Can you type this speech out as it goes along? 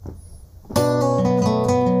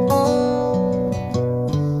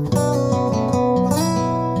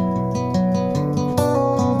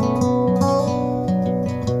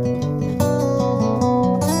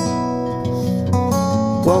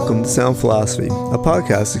Welcome to Sound Philosophy, a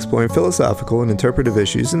podcast exploring philosophical and interpretive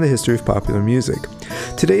issues in the history of popular music.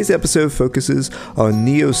 Today's episode focuses on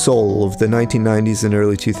neo-soul of the 1990s and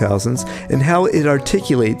early 2000s and how it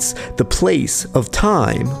articulates the place of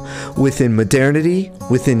time within modernity,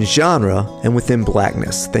 within genre, and within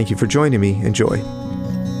blackness. Thank you for joining me. Enjoy.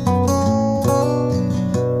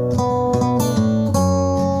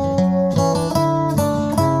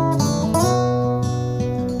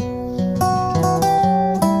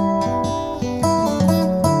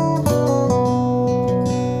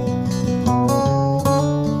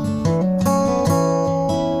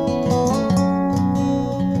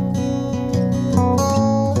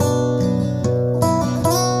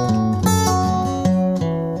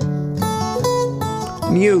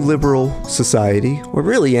 Neoliberal society, or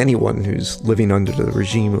really anyone who's living under the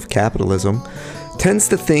regime of capitalism, tends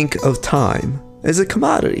to think of time as a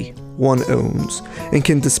commodity one owns and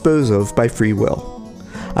can dispose of by free will.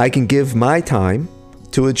 I can give my time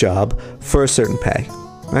to a job for a certain pay,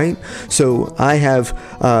 right? So I have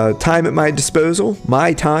time at my disposal,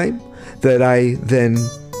 my time, that I then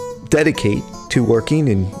dedicate to working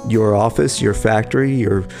in your office, your factory,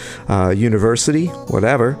 your university,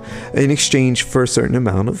 whatever, in exchange for a certain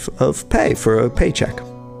amount of pay, for a paycheck.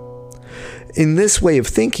 In this way of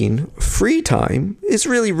thinking, free time is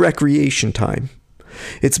really recreation time.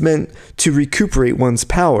 It's meant to recuperate one's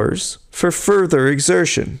powers for further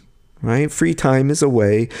exertion, right? Free time is a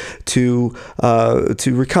way to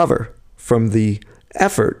recover from the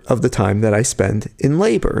effort of the time that I spend in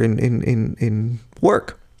labor, in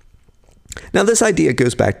work. Now, this idea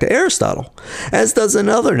goes back to Aristotle, as does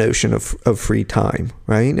another notion of free time,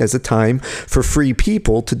 right? As a time for free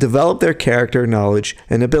people to develop their character, knowledge,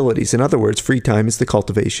 and abilities. In other words, free time is the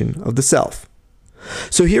cultivation of the self.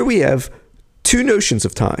 So here we have two notions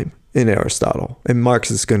of time in Aristotle, and Marx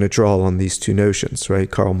is going to draw on these two notions, right?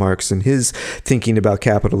 Karl Marx, in his thinking about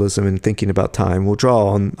capitalism and thinking about time, will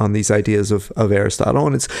draw on these ideas of Aristotle,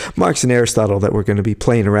 and it's Marx and Aristotle that we're going to be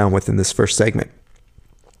playing around with in this first segment.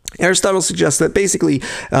 Aristotle suggests that basically,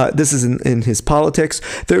 this is in his Politics,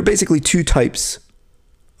 there are basically two types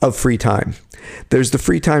of free time. There's the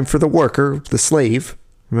free time for the worker, the slave,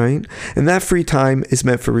 right? And that free time is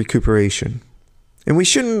meant for recuperation. And we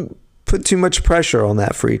shouldn't put too much pressure on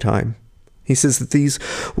that free time. He says that these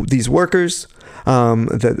workers,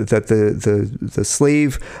 that the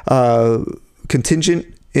slave contingent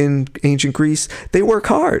in ancient Greece, they work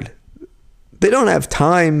hard. They don't have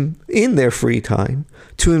time in their free time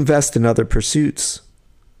to invest in other pursuits.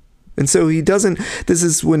 And so he doesn't, this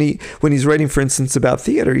is when he's writing, for instance, about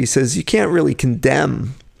theater, he says you can't really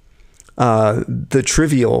condemn the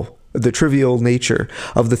trivial nature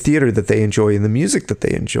of the theater that they enjoy and the music that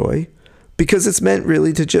they enjoy, because it's meant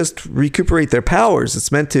really to just recuperate their powers.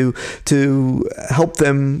 It's meant to help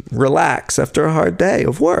them relax after a hard day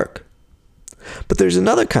of work. But there's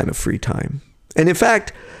another kind of free time. And in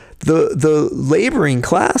fact, the laboring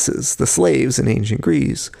classes, the slaves in ancient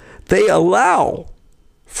Greece, they allow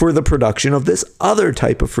for the production of this other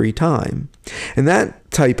type of free time. And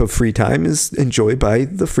that type of free time is enjoyed by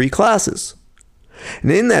the free classes.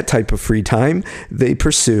 And in that type of free time, they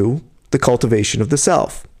pursue the cultivation of the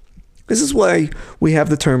self. This is why we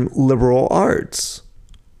have the term liberal arts.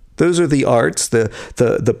 Those are the arts.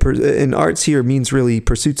 And arts here means really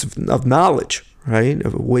pursuits of knowledge, right?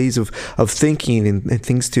 Of ways of thinking and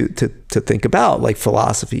things to think about, like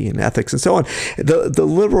philosophy and ethics and so on. The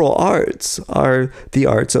liberal arts are the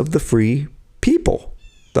arts of the free people,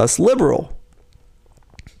 thus liberal.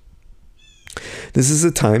 This is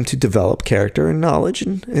a time to develop character and knowledge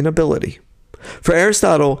and ability. For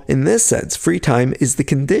Aristotle, in this sense, free time is the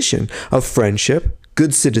condition of friendship,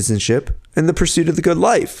 good citizenship, and the pursuit of the good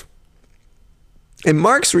life. And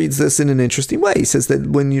Marx reads this in an interesting way. He says that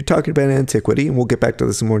when you're talking about antiquity, and we'll get back to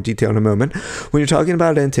this in more detail in a moment, when you're talking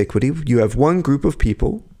about antiquity, you have one group of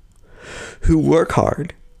people who work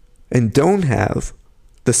hard and don't have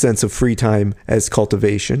the sense of free time as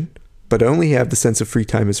cultivation, but only have the sense of free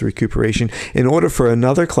time as recuperation, in order for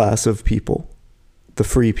another class of people, the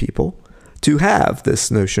free people, to have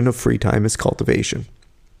this notion of free time as cultivation.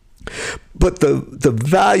 But the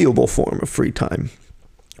valuable form of free time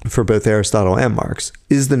for both Aristotle and Marx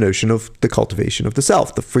is the notion of the cultivation of the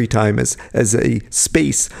self, the free time as a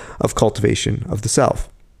space of cultivation of the self.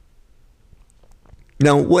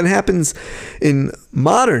 Now, what happens in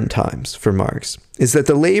modern times for Marx is that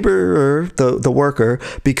the laborer, the worker,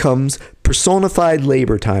 becomes personified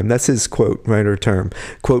labor time. That's his quote, right, or term.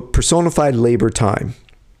 Quote, personified labor time.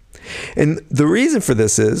 And the reason for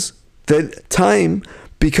this is that time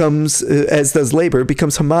becomes, as does labor,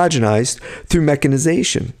 becomes homogenized through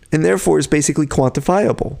mechanization, and therefore is basically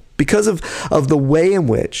quantifiable because of the way in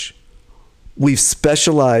which we've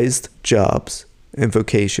specialized jobs and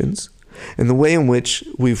vocations, and the way in which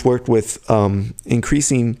we've worked with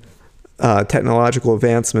increasing technological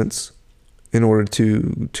advancements in order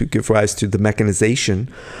to give rise to the mechanization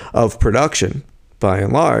of production by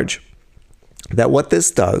and large, that what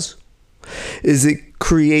this does is it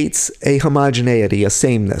creates a homogeneity, a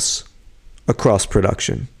sameness across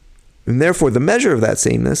production. And therefore, the measure of that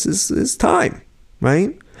sameness is time,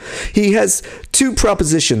 right? He has two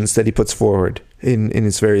propositions that he puts forward in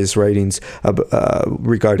his various writings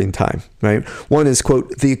regarding time, right? One is,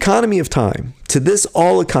 quote, the economy of time. To this,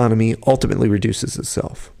 all economy ultimately reduces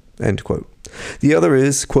itself, end quote. The other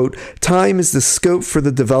is, quote, time is the scope for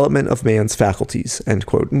the development of man's faculties, end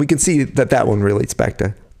quote. And we can see that one relates back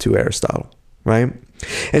to Aristotle, right?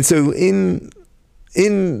 And so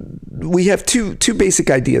we have two basic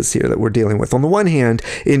ideas here that we're dealing with. On the one hand,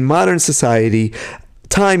 in modern society,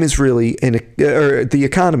 time is really the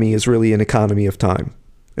economy is really an economy of time.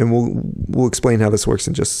 And we'll explain how this works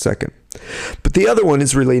in just a second. But the other one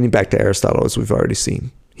is relating back to Aristotle, as we've already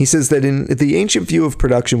seen. He says that in the ancient view of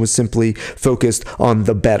production was simply focused on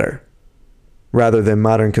the better, rather than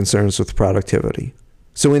modern concerns with productivity.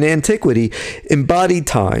 So in antiquity, embodied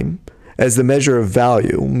time as the measure of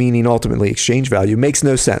value, meaning ultimately exchange value, makes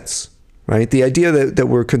no sense, right? The idea that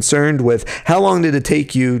we're concerned with how long did it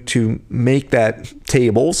take you to make that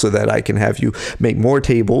table so that I can have you make more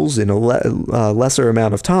tables in a lesser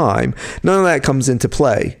amount of time, none of that comes into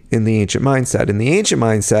play in the ancient mindset. In the ancient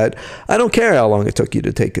mindset, I don't care how long it took you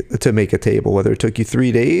to make a table, whether it took you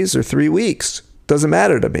 3 days or 3 weeks. Doesn't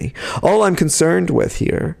matter to me. All I'm concerned with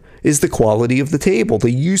here is the quality of the table,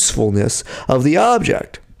 the usefulness of the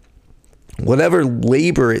object. Whatever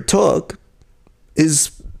labor it took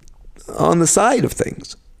is on the side of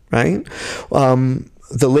things, right?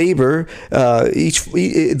 The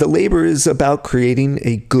labor is about creating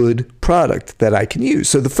a good product that I can use.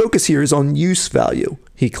 So the focus here is on use value,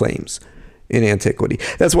 he claims, in antiquity.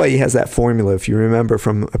 That's why he has that formula, if you remember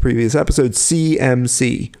from a previous episode,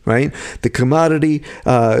 CMC, right? The commodity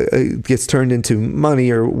gets turned into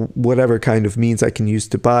money or whatever kind of means I can use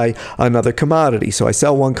to buy another commodity. So I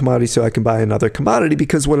sell one commodity so I can buy another commodity,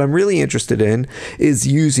 because what I'm really interested in is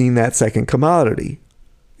using that second commodity.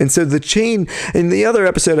 And so the chain, in the other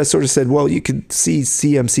episode, I sort of said, well, you could see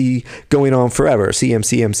CMC going on forever,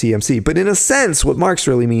 CMC. But in a sense, what Marx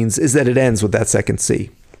really means is that it ends with that second C.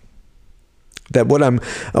 That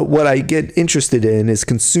what I get interested in is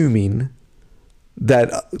consuming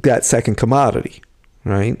that second commodity,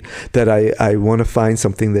 right? That I want to find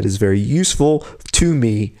something that is very useful to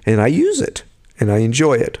me, and I use it and I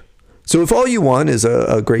enjoy it. So if all you want is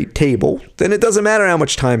a great table, then it doesn't matter how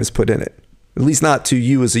much time is put in it, at least not to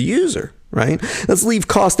you as a user, right? Let's leave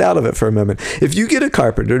cost out of it for a moment. If you get a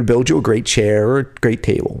carpenter to build you a great chair or a great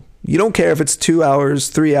table, you don't care if it's 2 hours,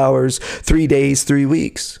 3 hours, 3 days, 3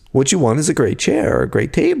 weeks. What you want is a great chair or a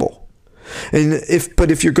great table.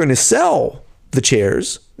 But if you're going to sell the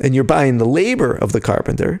chairs and you're buying the labor of the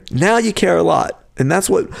carpenter, now you care a lot. And that's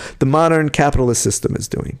what the modern capitalist system is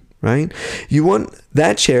doing, right? You want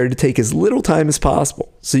that chair to take as little time as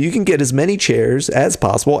possible so you can get as many chairs as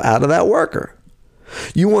possible out of that worker.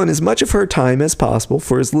 You want as much of her time as possible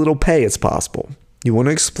for as little pay as possible. You want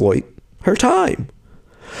to exploit her time.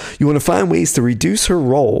 You want to find ways to reduce her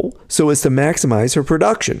role so as to maximize her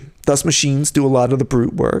production. Thus, machines do a lot of the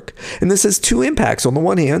brute work. And this has two impacts. On the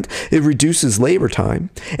one hand, it reduces labor time,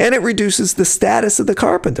 and it reduces the status of the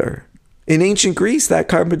carpenter. In ancient Greece, that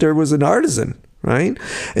carpenter was an artisan, right?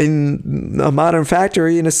 In a modern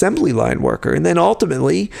factory, an assembly line worker. And then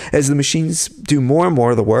ultimately, as the machines do more and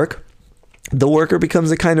more of the worker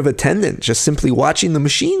becomes a kind of attendant, just simply watching the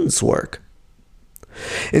machines work.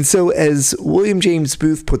 And so, as William James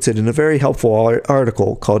Booth puts it in a very helpful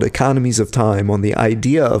article called Economies of Time on the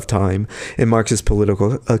idea of time in Marx's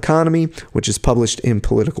Political Economy, which is published in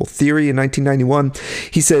Political Theory in 1991,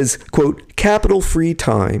 he says, quote, capital frees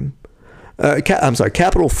time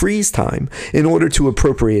in order to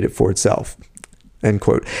appropriate it for itself, end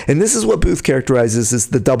quote. And this is what Booth characterizes as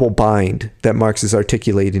the double bind that Marx is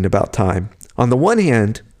articulating about time. On the one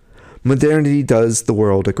hand, modernity does the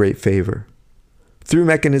world a great favor. Through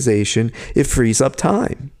mechanization, it frees up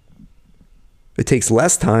time. It takes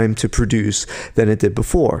less time to produce than it did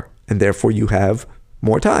before, and therefore you have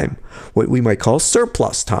more time, what we might call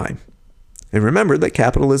surplus time. And remember that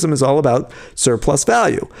capitalism is all about surplus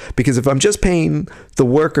value. Because if I'm just paying the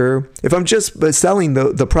worker, if I'm just selling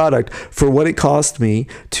the product for what it cost me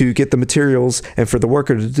to get the materials and for the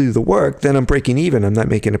worker to do the work, then I'm breaking even. I'm not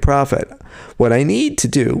making a profit. What I need to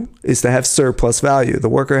do is to have surplus value. The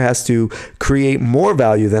worker has to create more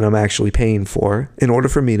value than I'm actually paying for in order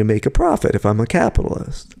for me to make a profit if I'm a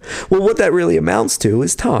capitalist. Well, what that really amounts to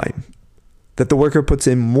is time. That the worker puts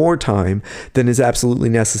in more time than is absolutely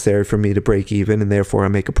necessary for me to break even, and therefore I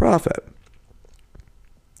make a profit.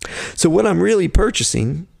 So what I'm really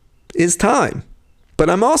purchasing is time. But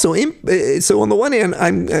I'm also, so on the one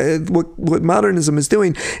hand, what modernism is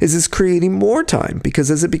doing is it's creating more time,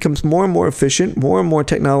 because as it becomes more and more efficient, more and more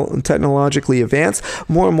technologically advanced,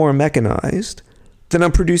 more and more mechanized, then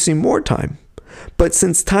I'm producing more time. But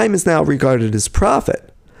since time is now regarded as profit,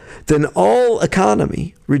 then all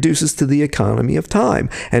economy reduces to the economy of time.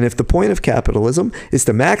 And if the point of capitalism is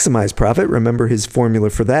to maximize profit, remember his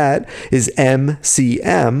formula for that is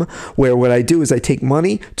MCM, where what I do is I take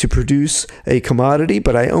money to produce a commodity,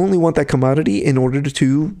 but I only want that commodity in order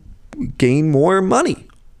to gain more money.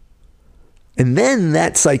 And then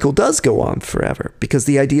that cycle does go on forever, because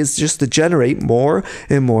the idea is just to generate more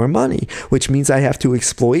and more money, which means I have to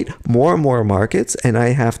exploit more and more markets, and I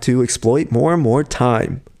have to exploit more and more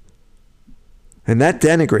time. And that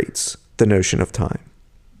denigrates the notion of time.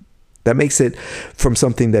 That makes it from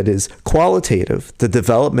something that is qualitative, the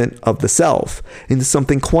development of the self, into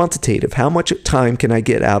something quantitative. How much time can I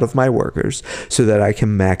get out of my workers so that I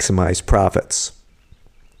can maximize profits?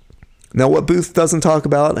 Now, what Booth doesn't talk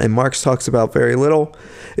about, and Marx talks about very little,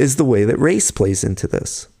 is the way that race plays into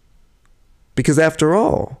this. Because after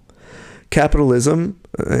all, capitalism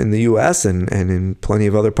in the US and in plenty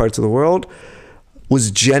of other parts of the world was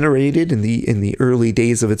generated in the early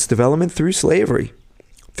days of its development through slavery,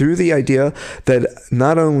 through the idea that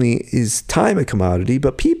not only is time a commodity,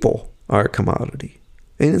 but people are a commodity.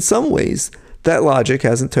 And in some ways, that logic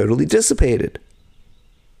hasn't totally dissipated.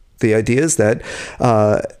 The idea is that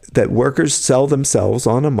that workers sell themselves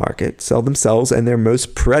on a market, sell themselves and their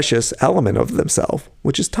most precious element of themselves,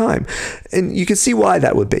 which is time. And you can see why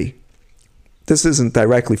that would be. This isn't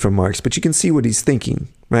directly from Marx, but you can see what he's thinking,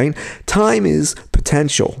 right? Time is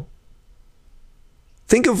potential.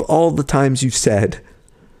 Think of all the times you've said,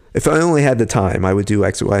 if I only had the time, I would do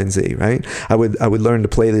X, Y, and Z, right? I would learn to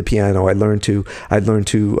play the piano. I'd learn to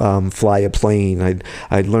fly a plane.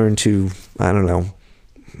 I'd learn to, I don't know,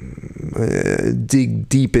 dig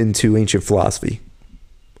deep into ancient philosophy.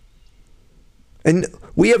 And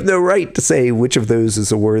we have no right to say which of those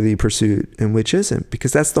is a worthy pursuit and which isn't,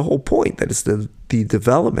 because that's the whole point. That is the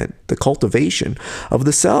development, the cultivation of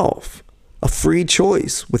the self, a free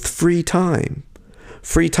choice with free time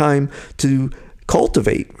to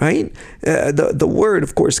cultivate, right? The word,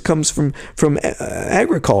 of course, comes from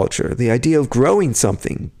agriculture, the idea of growing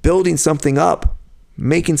something, building something up,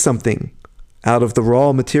 making something out of the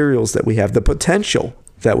raw materials that we have, the potential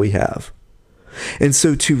that we have. And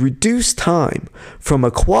so to reduce time from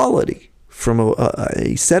a quality, from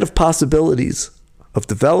a set of possibilities of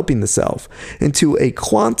developing the self, into a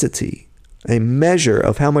quantity, a measure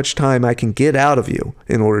of how much time I can get out of you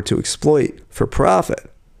in order to exploit for profit,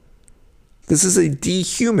 this is a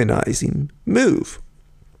dehumanizing move.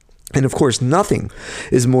 And of course, nothing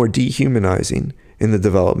is more dehumanizing in the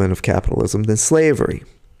development of capitalism than slavery.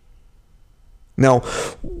 Now,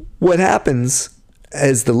 what happens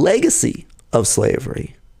as the legacy of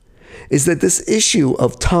slavery is that this issue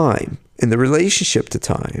of time and the relationship to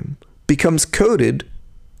time becomes coded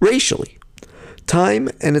racially. Time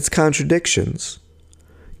and its contradictions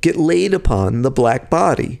get laid upon the black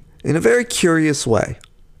body in a very curious way.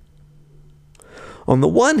 On the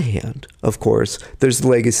one hand, of course, there's the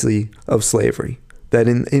legacy of slavery. That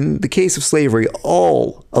in the case of slavery,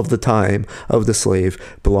 all of the time of the slave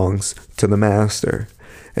belongs to the master.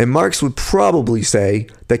 And Marx would probably say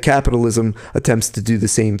that capitalism attempts to do the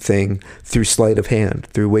same thing through sleight of hand,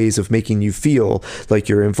 through ways of making you feel like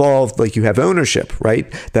you're involved, like you have ownership, right?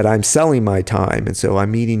 That I'm selling my time, and so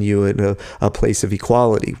I'm meeting you at a place of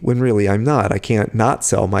equality, when really I'm not. I can't not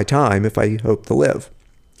sell my time if I hope to live.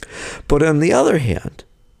 But on the other hand,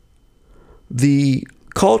 the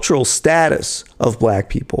cultural status of black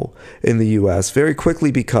people in the U.S. very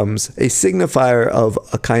quickly becomes a signifier of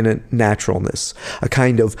a kind of naturalness, a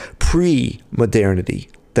kind of pre-modernity,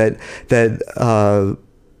 that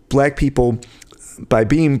black people, by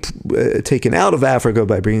being taken out of Africa,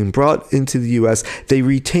 by being brought into the U.S., they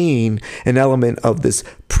retain an element of this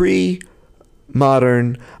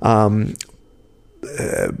pre-modern,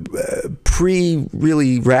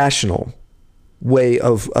 pre-really rational way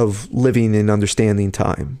of living and understanding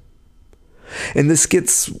time. And this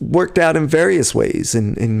gets worked out in various ways.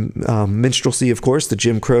 In Minstrelsy, of course, the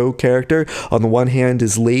Jim Crow character, on the one hand,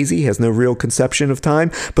 is lazy, has no real conception of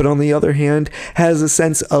time, but on the other hand, has a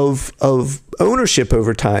sense of ownership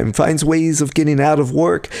over time, finds ways of getting out of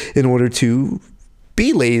work in order to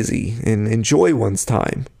be lazy and enjoy one's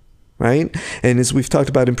time. Right? And as we've talked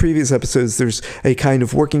about in previous episodes, there's a kind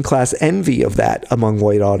of working class envy of that among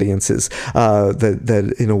white audiences,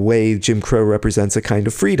 that in a way Jim Crow represents a kind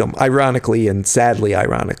of freedom, ironically and sadly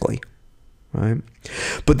ironically. Right?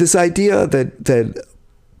 But this idea that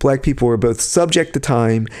black people are both subject to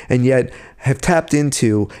time and yet have tapped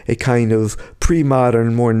into a kind of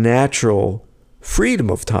pre-modern, more natural freedom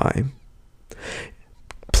of time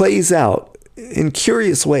plays out in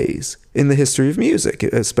curious ways in the history of music,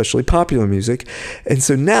 especially popular music. And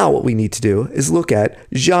so now what we need to do is look at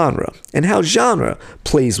genre and how genre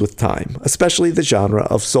plays with time, especially the genre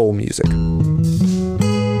of soul music.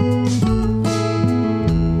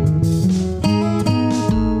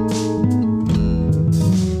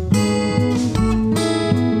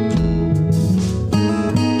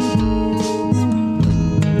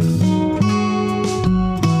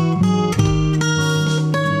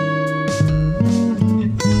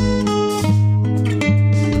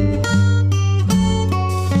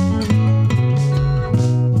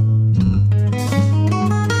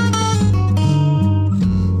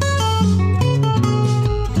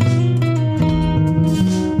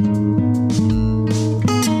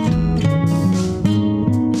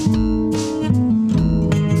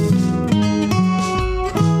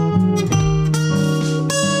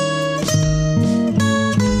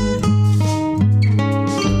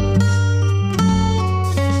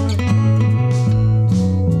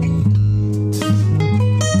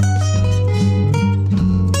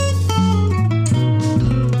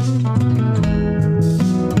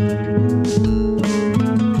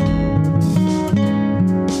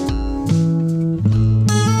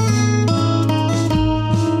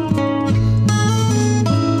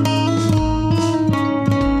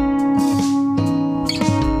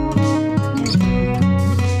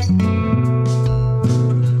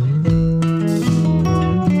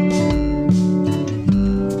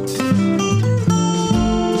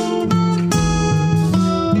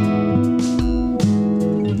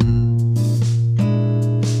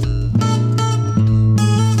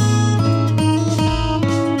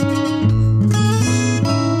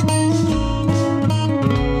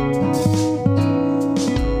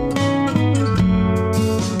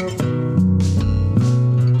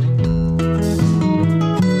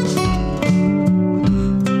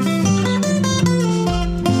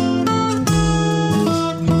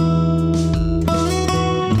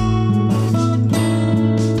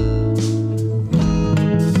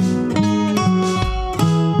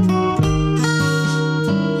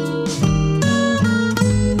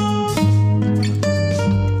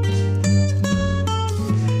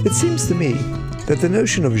 It seems to me that the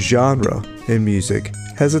notion of genre in music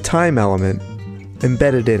has a time element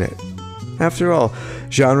embedded in it. After all,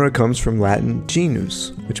 genre comes from Latin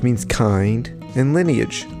genus, which means kind, and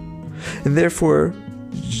lineage. And therefore,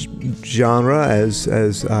 genre as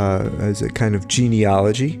a kind of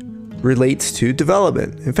genealogy relates to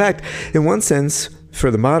development. In fact, in one sense,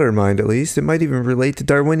 for the modern mind at least, it might even relate to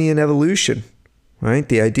Darwinian evolution. Right?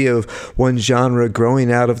 The idea of one genre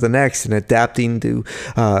growing out of the next and adapting to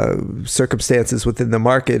circumstances within the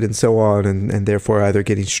market and so on, and therefore either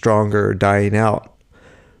getting stronger or dying out.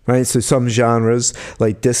 Right? So some genres,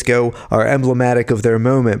 like disco, are emblematic of their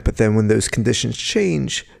moment, but then when those conditions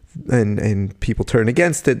change and people turn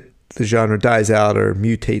against it, the genre dies out or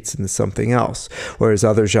mutates into something else. Whereas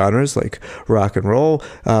other genres like rock and roll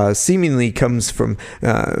seemingly comes from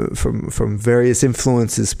various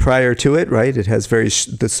influences prior to it, right? It has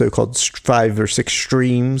the so-called 5 or 6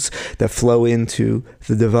 streams that flow into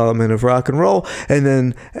the development of rock and roll, and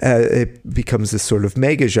then it becomes this sort of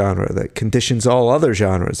mega genre that conditions all other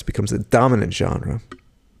genres, becomes a dominant genre.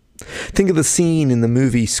 Think of the scene in the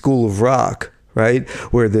movie School of Rock, right?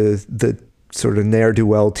 Where the sort of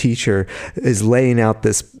ne'er-do-well teacher is laying out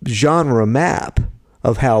this genre map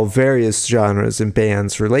of how various genres and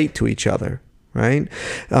bands relate to each other, right?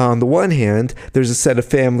 On the one hand, there's a set of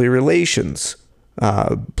family relations.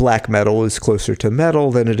 Black metal is closer to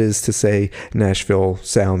metal than it is to, say, Nashville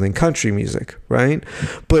sound and country music, right?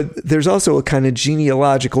 But there's also a kind of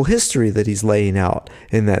genealogical history that he's laying out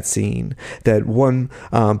in that scene, that one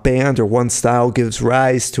band or one style gives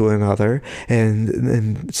rise to another,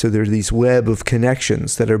 and so there's these web of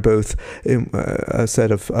connections that are both a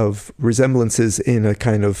set of resemblances in a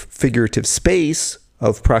kind of figurative space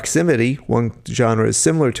of proximity. One genre is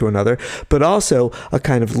similar to another, but also a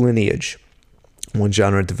kind of lineage. One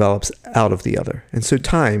genre develops out of the other, and so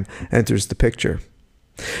time enters the picture.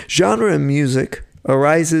 Genre in music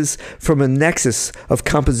arises from a nexus of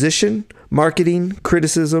composition, marketing,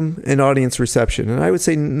 criticism, and audience reception. And I would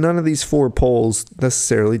say none of these four poles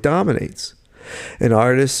necessarily dominates. An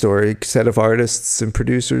artist or a set of artists and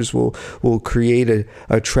producers will create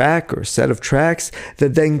a track or a set of tracks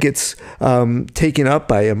that then gets taken up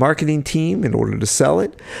by a marketing team in order to sell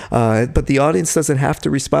it. But the audience doesn't have to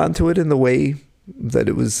respond to it in the way that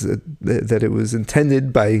it was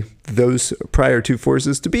intended by those prior two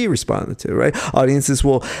forces to be responded to, right? Audiences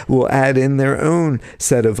will add in their own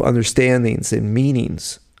set of understandings and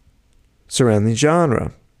meanings surrounding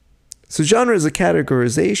genre. So genre is a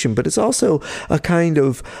categorization, but it's also a kind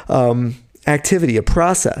of activity, a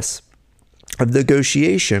process of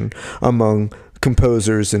negotiation among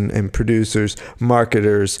composers and producers,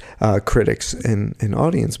 marketers, critics, and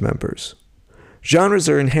audience members. Genres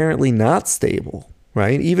are inherently not stable,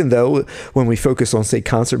 right? Even though when we focus on, say,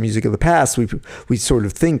 concert music of the past, we sort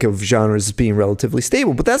of think of genres as being relatively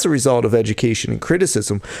stable, but that's a result of education and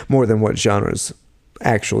criticism more than what genres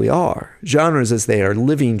actually are. Genres, as they are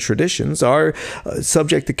living traditions, are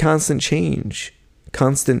subject to constant change,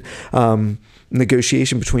 constant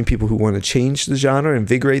negotiation between people who want to change the genre,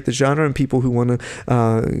 invigorate the genre, and people who want to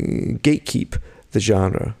gatekeep the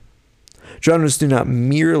genre. Genres do not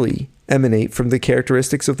merely emanate from the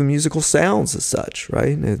characteristics of the musical sounds as such,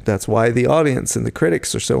 right? That's why the audience and the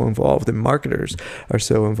critics are so involved and marketers are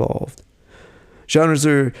so involved. Genres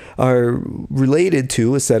are related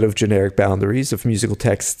to a set of generic boundaries of musical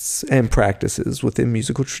texts and practices within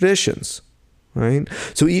musical traditions, right?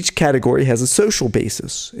 So each category has a social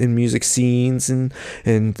basis in music scenes and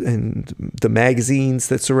the magazines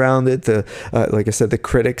that surround it, like I said, the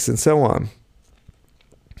critics and so on.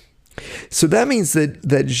 So that means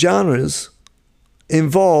that genres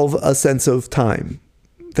involve a sense of time,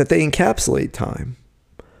 that they encapsulate time.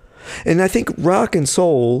 And I think rock and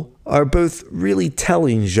soul are both really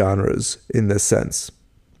telling genres in this sense.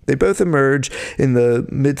 They both emerge in the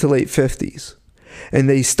mid to late 50s, and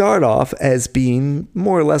they start off as being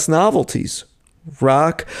more or less novelties.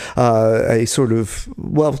 Rock, a sort of,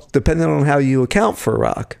 well, depending on how you account for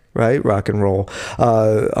rock, right? Rock and roll.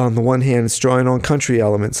 On the one hand, it's drawing on country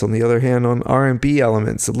elements. On the other hand, on R&B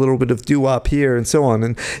elements, a little bit of doo-wop here and so on,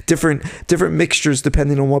 and different mixtures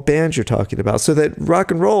depending on what band you're talking about. So that rock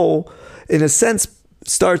and roll, in a sense,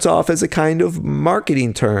 starts off as a kind of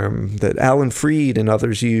marketing term that Alan Freed and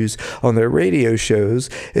others use on their radio shows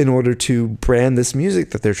in order to brand this music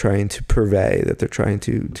that they're trying to purvey, that they're trying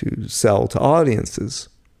to sell to audiences.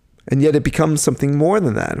 And yet it becomes something more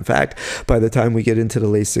than that. In fact, by the time we get into the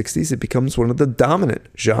late 60s, it becomes one of the dominant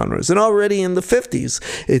genres. And already in the 50s,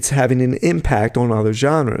 it's having an impact on other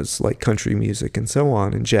genres like country music and so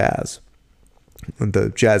on, and jazz. And the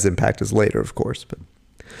jazz impact is later, of course. But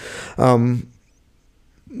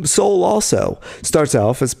soul also starts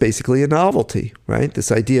off as basically a novelty, right?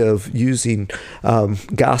 This idea of using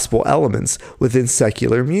gospel elements within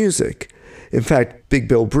secular music. In fact, Big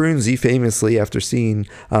Bill Broonzy famously, after seeing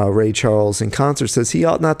Ray Charles in concert, says he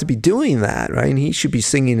ought not to be doing that, right? And he should be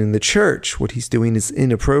singing in the church. What he's doing is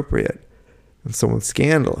inappropriate and somewhat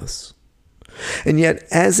scandalous. And yet,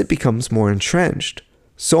 as it becomes more entrenched,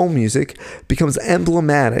 soul music becomes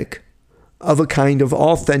emblematic of a kind of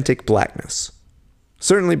authentic blackness.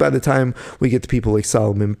 Certainly by the time we get to people like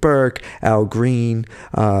Solomon Burke, Al Green,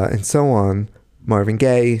 and so on, Marvin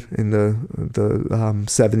Gaye in the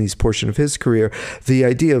 70s portion of his career, the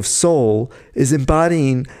idea of soul is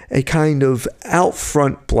embodying a kind of out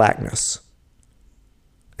front blackness.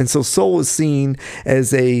 And so soul is seen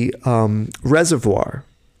as a reservoir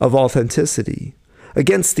of authenticity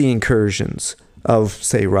against the incursions of,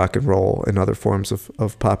 say, rock and roll and other forms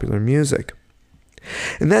of popular music.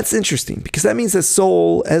 And that's interesting because that means that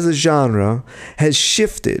soul as a genre has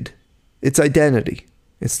shifted its identity.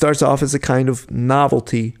 It starts off as a kind of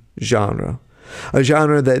novelty genre, a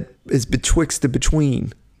genre that is betwixt and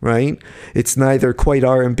between, right? It's neither quite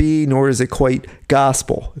R&B nor is it quite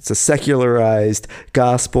gospel. It's a secularized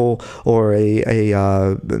gospel or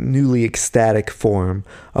a newly ecstatic form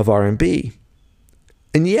of R&B.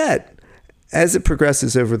 And yet, as it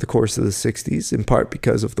progresses over the course of the 60s, in part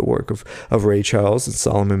because of the work of Ray Charles and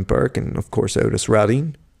Solomon Burke and, of course, Otis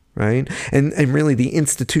Redding, right? And really the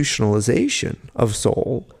institutionalization of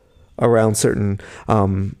soul around certain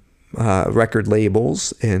record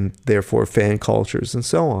labels and therefore fan cultures and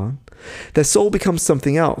so on, that soul becomes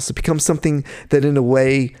something else. It becomes something that in a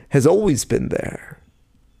way has always been there,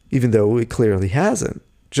 even though it clearly hasn't.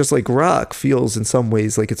 Just like rock feels in some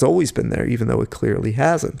ways like it's always been there, even though it clearly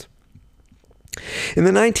hasn't. In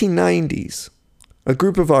the 1990s, a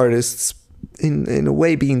group of artists in a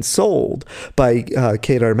way being sold by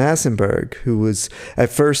Kedar Massenberg, who was at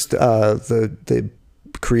first the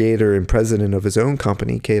creator and president of his own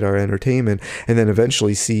company, Kedar Entertainment, and then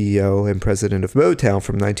eventually CEO and president of Motown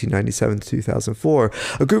from 1997 to 2004.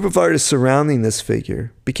 A group of artists surrounding this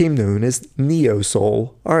figure became known as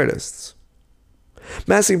neo-soul artists.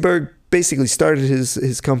 Massenberg basically started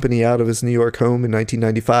his company out of his New York home in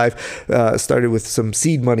 1995, started with some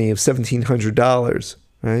seed money of $1,700,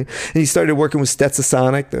 right? And he started working with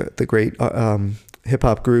Stetsasonic, the great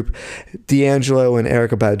hip-hop group, D'Angelo and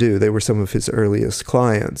Erykah Badu. They were some of his earliest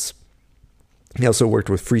clients. He also worked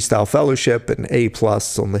with Freestyle Fellowship and A+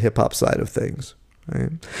 on the hip-hop side of things,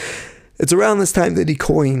 right? It's around this time that he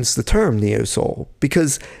coins the term neo-soul,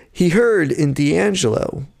 because he heard in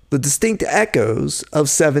D'Angelo the distinct echoes of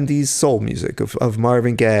 70s soul music, of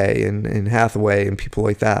Marvin Gaye and Hathaway and people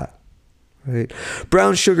like that. Right?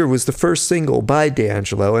 Brown Sugar was the first single by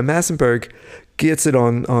D'Angelo, and Massenberg gets it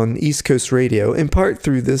on East Coast radio, in part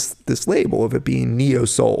through this label of it being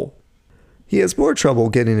neo-soul. He has more trouble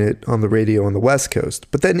getting it on the radio on the West Coast,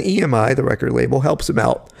 but then EMI, the record label, helps him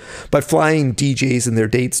out by flying DJs and their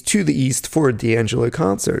dates to the East for a D'Angelo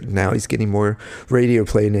concert. Now he's getting more radio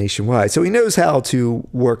play nationwide. So he knows how to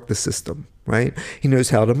work the system, right? He knows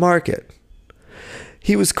how to market.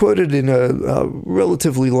 He was quoted in a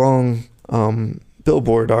relatively long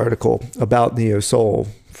Billboard article about neo-soul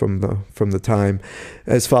from the time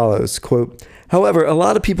as follows, quote, "However, a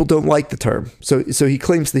lot of people don't like the term." So he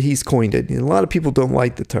claims that he's coined it. And a lot of people don't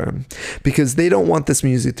like the term because they don't want this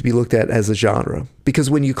music to be looked at as a genre. Because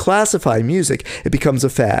when you classify music, it becomes a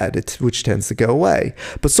fad, which tends to go away.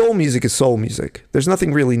 But soul music is soul music. There's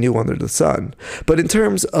nothing really new under the sun. But in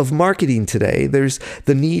terms of marketing today, there's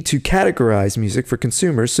the need to categorize music for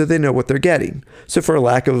consumers so they know what they're getting. So for a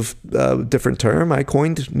lack of a different term, I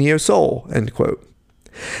coined neo-soul, end quote.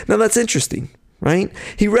 Now that's interesting, right?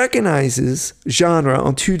 He recognizes genre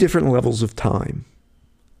on two different levels of time.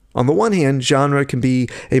 On the one hand, genre can be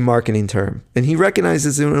a marketing term, and he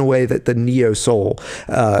recognizes in a way that the neo-soul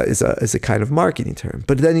is a kind of marketing term.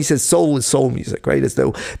 But then he says soul is soul music, right? As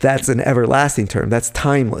though that's an everlasting term. That's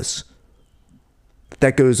timeless.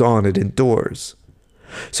 That goes on, it endures.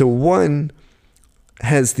 So one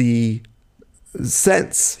has the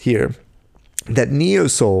sense here that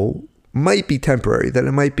neo-soul might be temporary, that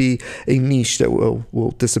it might be a niche that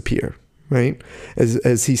will disappear, right?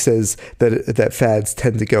 As he says that fads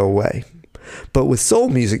tend to go away. But with soul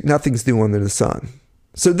music, nothing's new under the sun.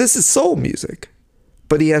 So this is soul music,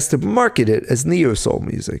 but he has to market it as neo-soul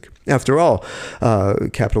music. After all,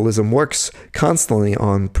 capitalism works constantly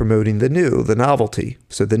on promoting the new, the novelty.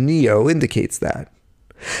 So the neo indicates that.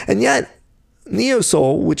 And yet,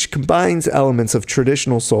 neo-soul, which combines elements of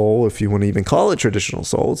traditional soul, if you want to even call it traditional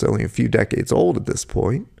soul, it's only a few decades old at this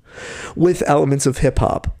point, with elements of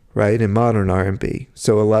hip-hop, right, and modern R&B.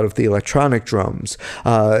 So a lot of the electronic drums,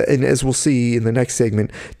 and as we'll see in the next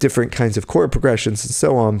segment, different kinds of chord progressions and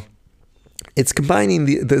so on. It's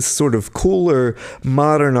combining this sort of cooler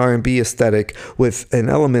modern R&B aesthetic with an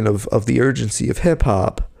element of the urgency of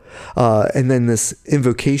hip-hop, and then this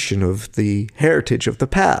invocation of the heritage of the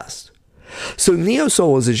past. So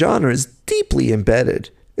neo-soul as a genre is deeply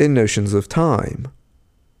embedded in notions of time,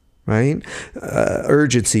 right?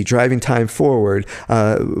 Urgency, driving time forward,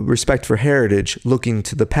 respect for heritage, looking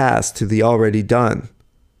to the past, to the already done,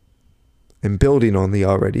 and building on the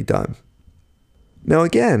already done. Now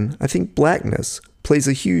again, I think blackness plays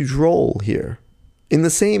a huge role here. In the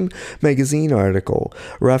same magazine article,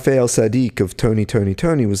 Raphael Saadiq of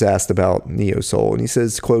Tony was asked about neo-soul, and he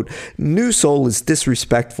says, quote, "New soul is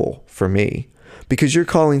disrespectful for me because you're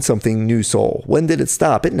calling something new soul. When did it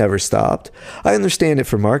stop? It never stopped. I understand it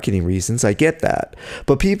for marketing reasons. I get that.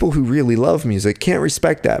 But people who really love music can't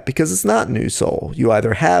respect that because it's not new soul. You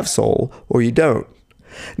either have soul or you don't."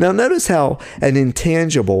 Now notice how an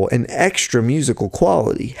intangible and extra musical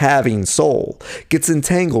quality, having soul, gets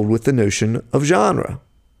entangled with the notion of genre,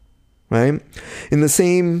 right? In the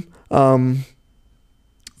same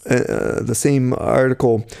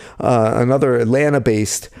article, another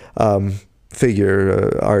Atlanta-based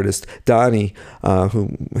artist, Donnie, who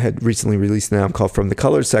had recently released an album called From the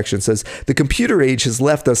Colors Section, says, "The computer age has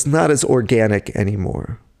left us not as organic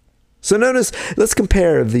anymore." So notice, let's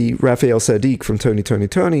compare the Raphael Saadiq from Tony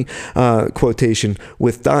quotation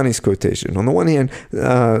with Donnie's quotation. On the one hand,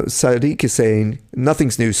 Saadiq is saying,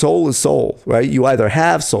 nothing's new. Soul is soul, right? You either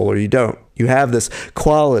have soul or you don't. You have this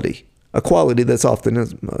quality, a quality that's often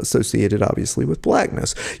associated, obviously, with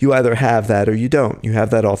blackness. You either have that or you don't. You have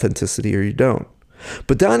that authenticity or you don't.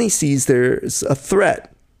 But Donnie sees there's a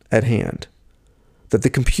threat at hand. that the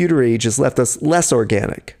computer age has left us less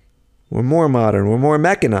organic. We're more modern, we're more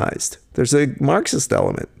mechanized. There's a Marxist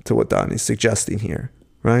element to what Donnie's suggesting here,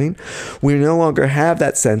 right? We no longer have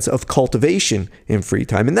that sense of cultivation in free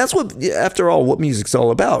time. And that's what, after all, what music's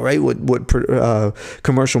all about, right? What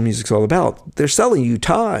commercial music's all about. They're selling you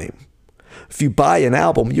time. If you buy an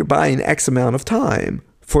album, you're buying X amount of time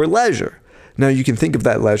for leisure. Now, you can think of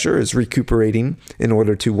that leisure as recuperating in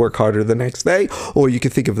order to work harder the next day, or you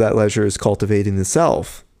can think of that leisure as cultivating the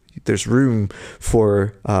self. There's room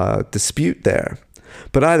for dispute there.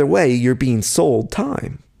 But either way, you're being sold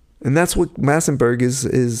time. And that's what Massenburg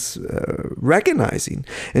is recognizing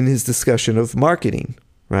in his discussion of marketing,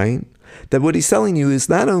 right? That what he's selling you is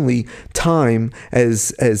not only time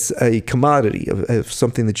as a commodity of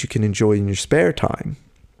something that you can enjoy in your spare time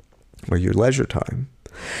or your leisure time.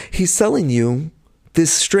 He's selling you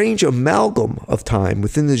this strange amalgam of time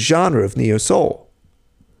within the genre of neo-soul.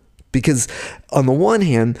 Because on the one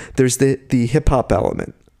hand, there's the hip-hop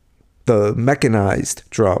element, the mechanized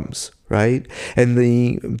drums, right? And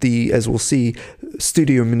the as we'll see,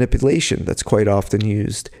 studio manipulation that's quite often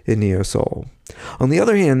used in neo-soul. On the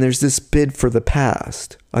other hand, there's this bid for the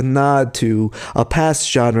past, a nod to a past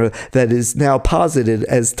genre that is now posited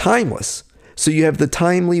as timeless. So you have the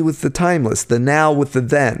timely with the timeless, the now with the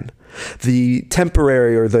then, the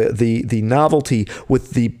temporary or the novelty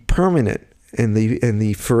with the permanent and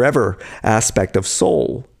the forever aspect of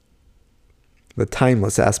soul, the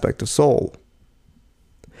timeless aspect of soul.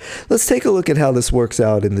 Let's take a look at how this works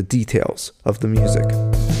out in the details of the music.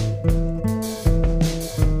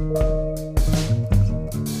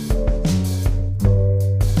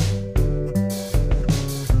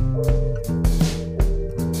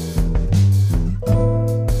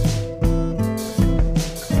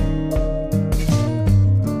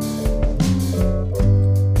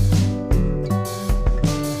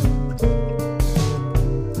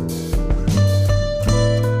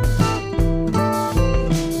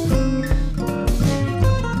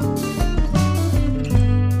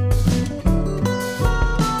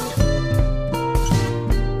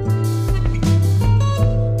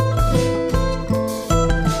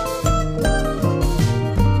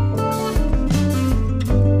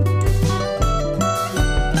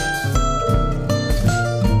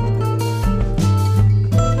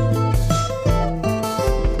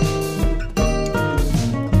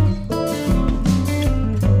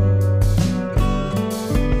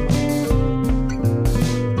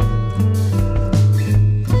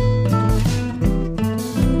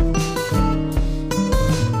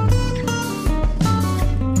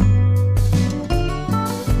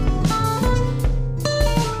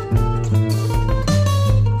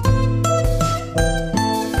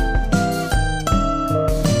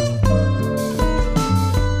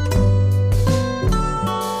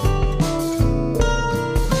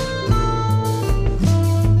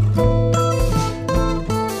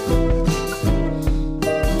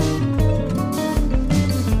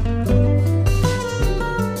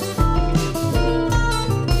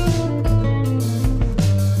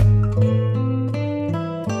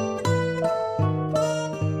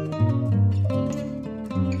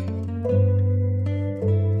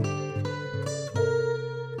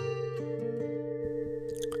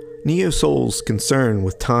 Neo-soul's concern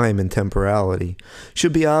with time and temporality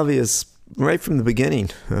should be obvious right from the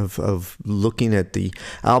beginning of looking at the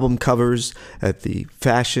album covers, at the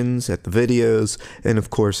fashions, at the videos, and of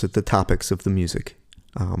course at the topics of the music,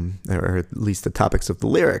 or at least the topics of the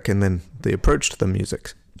lyric, and then the approach to the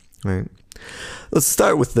music, right? Let's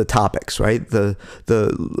start with the topics, right? The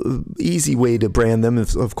easy way to brand them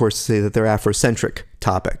is, of course, to say that they're Afrocentric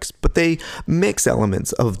topics, but they mix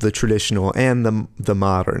elements of the traditional and the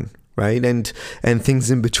modern, right? And things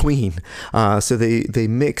in between. So they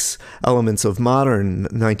mix elements of modern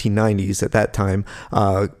 1990s at that time,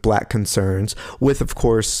 black concerns, with, of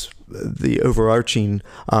course, the overarching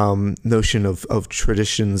notion of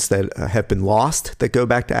traditions that have been lost, that go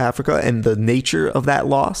back to Africa, and the nature of that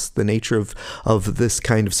loss, the nature of this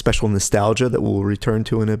kind of special nostalgia that we'll return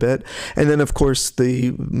to in a bit. And then, of course,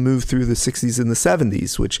 they move through the 60s and the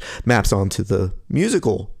 70s, which maps onto the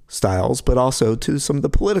musical styles, but also to some of the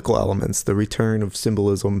political elements, the return of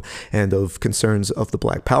symbolism and of concerns of the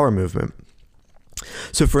Black Power movement.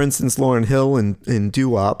 So, for instance, Lauryn Hill in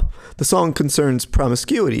Doo-Wop, the song concerns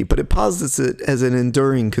promiscuity, but it posits it as an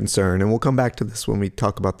enduring concern, and we'll come back to this when we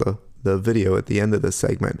talk about the video at the end of this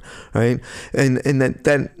segment, right? And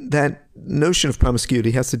that notion of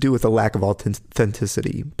promiscuity has to do with a lack of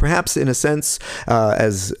authenticity, perhaps in a sense,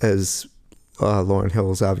 as Lauryn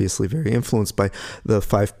Hill is obviously very influenced by the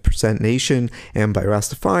 5% Nation and by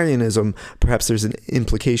Rastafarianism. Perhaps there's an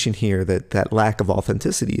implication here that that lack of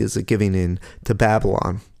authenticity is a giving in to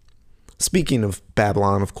Babylon. Speaking of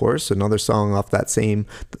Babylon, of course, another song off that same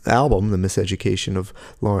album, The Miseducation of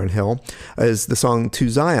Lauryn Hill, is the song To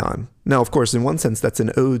Zion. Now, of course, in one sense, that's an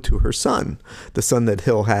ode to her son, the son that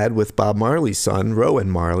Hill had with Bob Marley's son, Rowan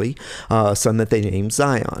Marley, a son that they named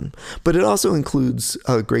Zion. But it also includes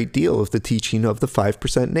a great deal of the teaching of the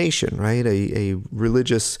 5% Nation, right? A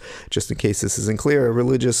religious, just in case this isn't clear, a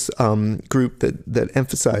religious group that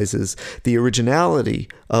emphasizes the originality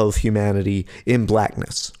of humanity in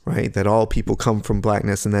blackness, right? That all people come from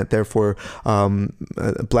blackness, and that therefore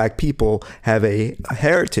black people have a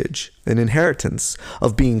heritage, an inheritance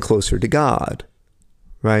of being closer to God,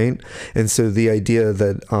 right? And so the idea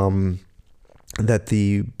that that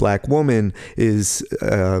the black woman is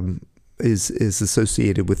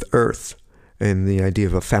associated with earth and the idea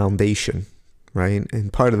of a foundation, right?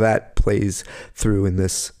 And part of that plays through in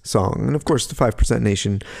this song. And of course, the 5%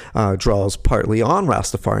 Nation draws partly on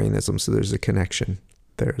Rastafarianism, so there's a connection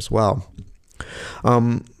there as well.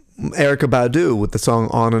 Erykah Badu with the song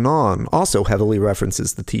On and On also heavily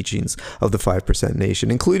references the teachings of the 5%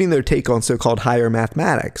 Nation, including their take on so-called higher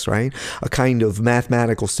mathematics, right? A kind of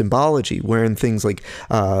mathematical symbology wherein things like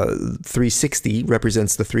 360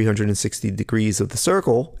 represents the 360 degrees of the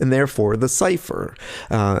circle and therefore the cipher.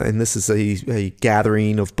 And this is a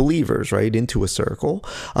gathering of believers, right, into a circle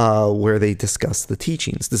where they discuss the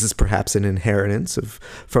teachings. This is perhaps an inheritance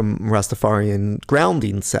from Rastafarian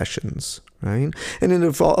grounding sessions, right? And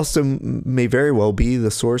it also may very well be the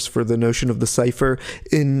source for the notion of the cipher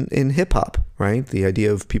in hip hop, right? The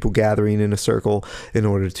idea of people gathering in a circle in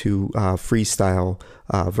order to freestyle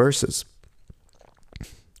verses.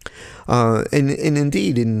 And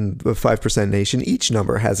indeed, in the 5% Nation, each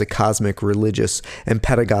number has a cosmic, religious, and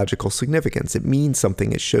pedagogical significance. It means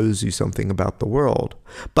something. It shows you something about the world.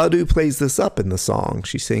 Badu plays this up in the song.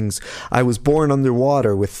 She sings, I was born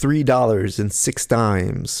underwater with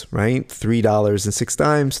 $3.06, right?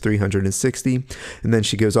 $3.06, 360. And then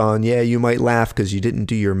she goes on, yeah, you might laugh because you didn't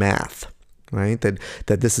do your math, right? That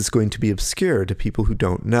this is going to be obscure to people who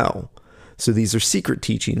don't know. So these are secret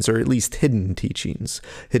teachings, or at least hidden teachings,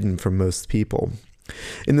 hidden from most people.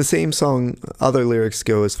 In the same song, other lyrics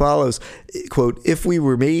go as follows, quote, if we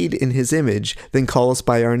were made in his image, then call us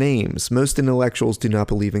by our names. Most intellectuals do not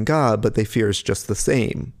believe in God, but they fear us just the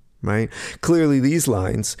same. Right? Clearly, these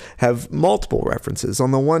lines have multiple references.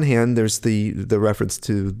 On the one hand, there's the reference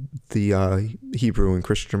to the Hebrew and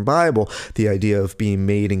Christian Bible, the idea of being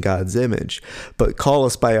made in God's image. But call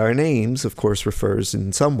us by our names, of course, refers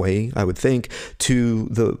in some way, I would think, to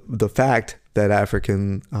the fact that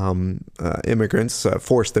African immigrants,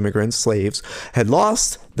 forced immigrants, slaves, had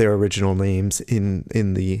lost their original names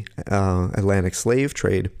in the Atlantic slave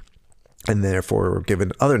trade, and therefore were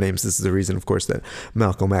given other names. This is the reason, of course, that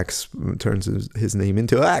Malcolm X turns his name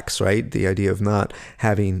into X, right? The idea of not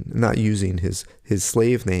using his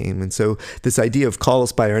slave name. And so this idea of call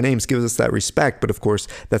us by our names gives us that respect, but of course,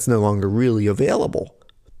 that's no longer really available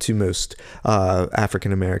to most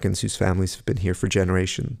African Americans whose families have been here for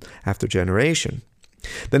generation after generation.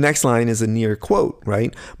 The next line is a near quote,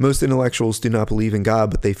 right? Most intellectuals do not believe in God,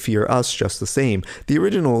 but they fear us just the same. The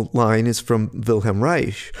original line is from Wilhelm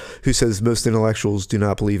Reich, who says most intellectuals do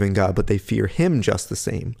not believe in God, but they fear him just the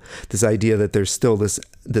same. This idea that there's still this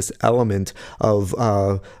element of,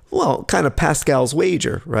 kind of Pascal's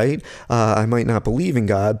wager, right? I might not believe in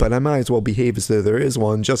God, but I might as well behave as though there is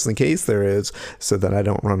one, just in case there is, so that I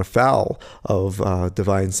don't run afoul of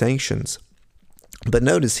divine sanctions. But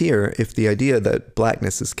notice here, if the idea that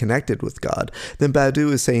blackness is connected with God, then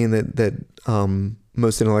Badu is saying that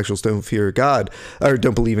most intellectuals don't fear God, or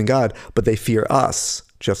don't believe in God, but they fear us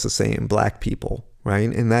just the same, black people,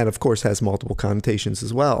 right? And that, of course, has multiple connotations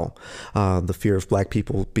as well. The fear of black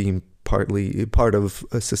people being partly part of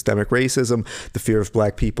systemic racism. The fear of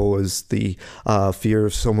black people is the fear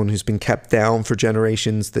of someone who's been kept down for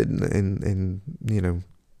generations, and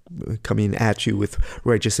coming at you with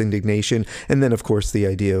righteous indignation. And then, of course, the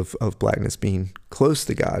idea of blackness being close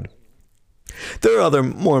to God. There are other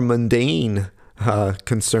more mundane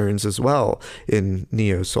concerns as well in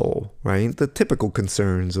neo-soul, right? The typical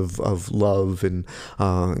concerns of love and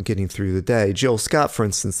getting through the day. Jill Scott, for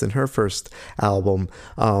instance, in her first album,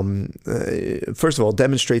 first of all,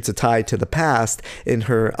 demonstrates a tie to the past in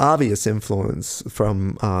her obvious influence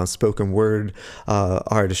from spoken word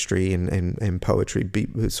artistry and poetry,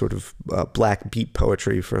 sort of black beat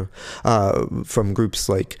poetry from groups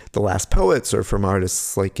like The Last Poets or from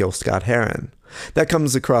artists like Gil Scott-Heron. That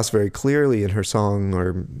comes across very clearly in her song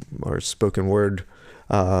or spoken word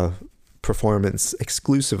performance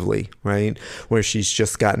exclusively, right? Where she's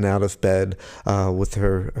just gotten out of bed with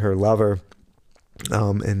her lover,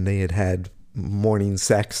 and they had morning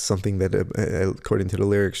sex, something that, according to the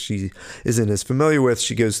lyrics, she isn't as familiar with.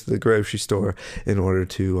 She goes to the grocery store in order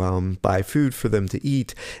to buy food for them to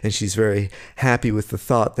eat, and she's very happy with the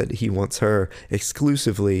thought that he wants her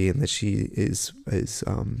exclusively, and that she is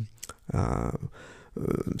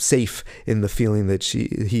safe in the feeling that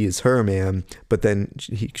he is her man. But then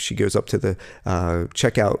she goes up to the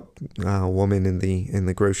checkout woman in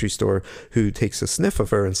the grocery store, who takes a sniff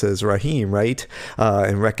of her and says, "Raheem, right?"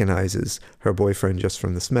 And recognizes her boyfriend just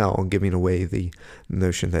from the smell, giving away the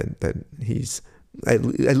notion that he's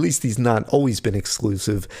at least he's not always been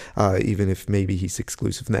exclusive, even if maybe he's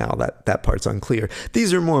exclusive now. That part's unclear.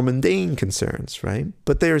 These are more mundane concerns, right?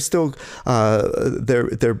 But they are still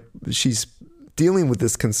she's dealing with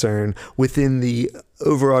this concern within the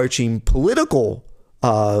overarching political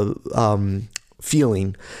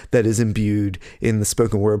feeling that is imbued in the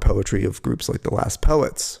spoken word poetry of groups like the Last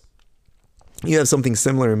Poets. You have something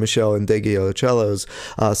similar in Meshell Ndegeocello's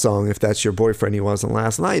song, "If That's Your Boyfriend He Wasn't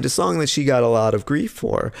Last Night," a song that she got a lot of grief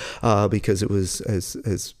for because it was,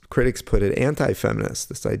 as critics put it, anti-feminist,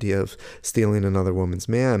 this idea of stealing another woman's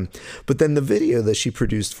man. But then the video that she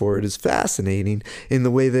produced for it is fascinating in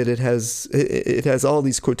the way that it has all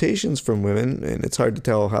these quotations from women, and it's hard to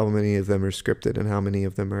tell how many of them are scripted and how many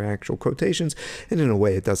of them are actual quotations, and in a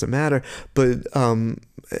way it doesn't matter. But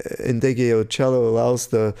Ndegeocello allows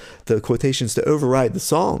the quotations to override the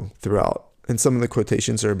song throughout. And some of the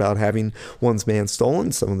quotations are about having one's man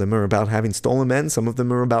stolen. Some of them are about having stolen men. Some of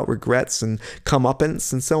them are about regrets and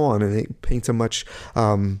comeuppance and so on. And it paints a much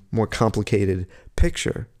more complicated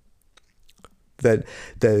picture that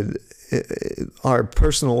our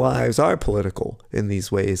personal lives are political in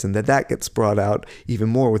these ways, and that gets brought out even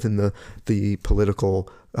more within the political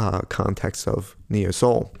context of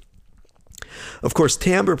neo-soul. Of course,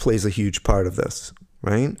 timbre plays a huge part of this,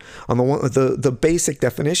 right? On the basic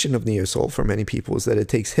definition of neo-soul for many people is that it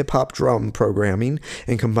takes hip-hop drum programming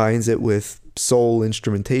and combines it with soul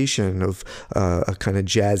instrumentation of a kind of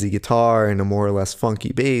jazzy guitar and a more or less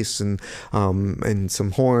funky bass and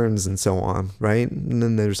some horns and so on, right? And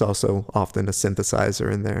then there's also often a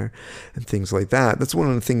synthesizer in there and things like that. That's one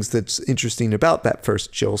of the things that's interesting about that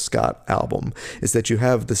first Jill Scott album, is that you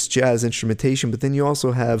have this jazz instrumentation, but then you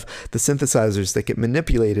also have the synthesizers that get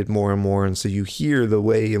manipulated more and more, and so you hear the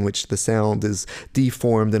way in which the sound is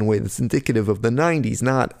deformed in a way that's indicative of the 90s,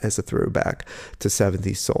 not as a throwback to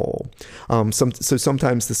 70s soul. So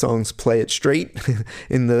sometimes the songs play it straight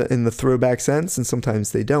in the throwback sense, and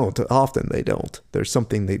sometimes they don't. Often they don't. There's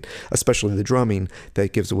something especially the drumming,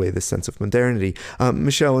 that gives away this sense of modernity.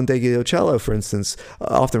 Meshell Ndegeocello, for instance,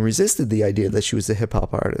 often resisted the idea that she was a hip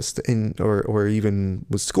hop artist, or even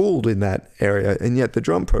was schooled in that area, and yet the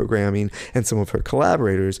drum programming and some of her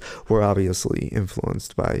collaborators were obviously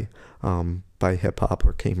influenced by hip-hop,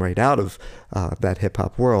 or came right out of that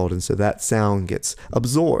hip-hop world, and so that sound gets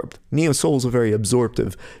absorbed. Neo-soul is a very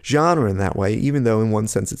absorptive genre in that way, even though in one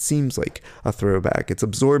sense it seems like a throwback. It's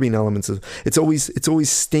absorbing elements of, it's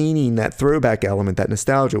always staining that throwback element, that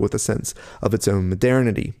nostalgia, with a sense of its own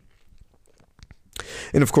modernity.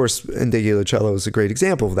 And of course, Ndegeocello is a great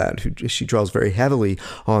example of that. She draws very heavily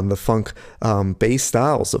on the funk bass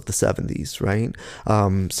styles of the 70s, right?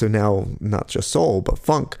 So now not just soul, but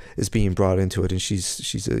funk is being brought into it, and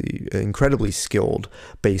she's an incredibly skilled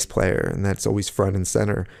bass player, and that's always front and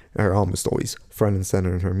center, or almost always front and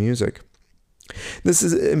center in her music. This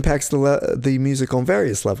impacts the music on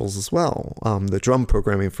various levels as well. The drum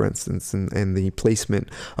programming, for instance, and the placement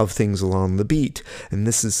of things along the beat. And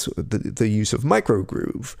this is the use of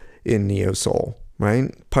microgroove in neo-soul,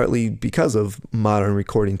 right? Partly because of modern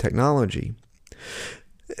recording technology.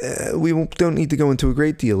 We don't need to go into a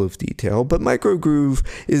great deal of detail, but microgroove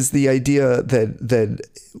is the idea that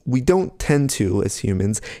we don't tend to, as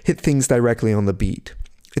humans, hit things directly on the beat.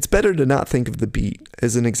 It's better to not think of the beat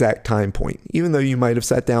as an exact time point, even though you might have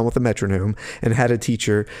sat down with a metronome and had a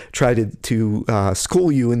teacher try to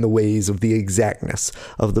school you in the ways of the exactness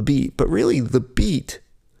of the beat. But really, the beat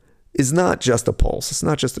is not just a pulse. It's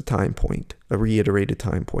not just a time point, a reiterated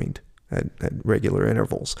time point at regular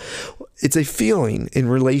intervals. It's a feeling in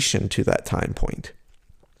relation to that time point.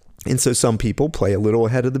 And so some people play a little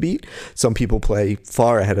ahead of the beat. Some people play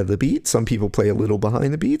far ahead of the beat. Some people play a little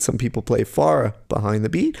behind the beat. Some people play far behind the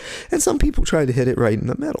beat. And some people try to hit it right in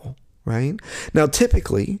the middle, right? Now,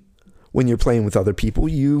 typically, when you're playing with other people,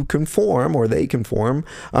 you conform, or they conform.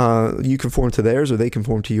 You conform to theirs, or they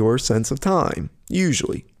conform to your sense of time,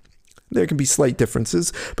 usually. There can be slight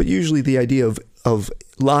differences, but usually the idea of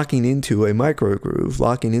locking into a micro groove,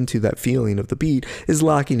 locking into that feeling of the beat, is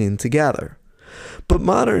locking in together. But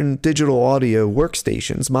modern digital audio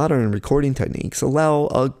workstations, modern recording techniques allow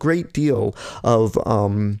a great deal of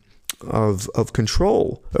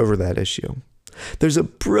control over that issue. There's a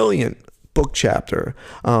brilliant book chapter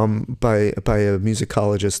by a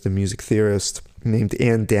musicologist and music theorist named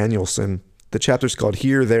Ann Danielson. The chapter's called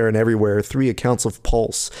Here, There, and Everywhere, 3 Accounts of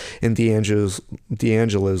Pulse in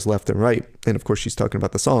D'Angelo's Left and Right. And of course, she's talking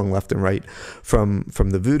about the song Left and Right from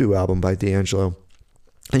the Voodoo album by D'Angelo.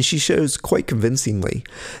 And she shows quite convincingly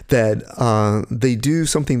that they do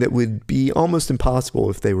something that would be almost impossible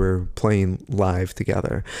if they were playing live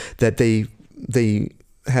together. That they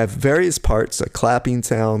have various parts, a clapping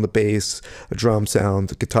sound, the bass, a drum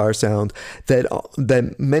sound, a guitar sound,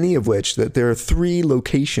 that many of which, that there are 3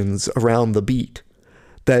 locations around the beat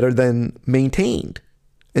that are then maintained.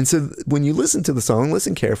 And so when you listen to the song,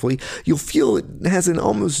 listen carefully, you'll feel it has an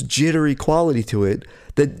almost jittery quality to it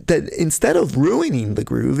that instead of ruining the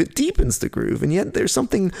groove, it deepens the groove. And yet there's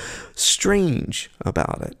something strange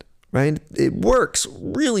about it. Right? It works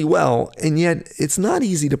really well, and yet it's not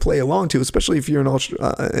easy to play along to, especially if you're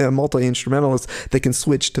a multi-instrumentalist that can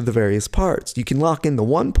switch to the various parts. You can lock into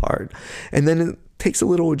one part, and then it takes a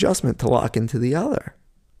little adjustment to lock into the other.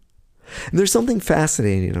 And there's something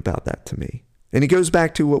fascinating about that to me. And it goes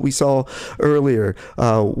back to what we saw earlier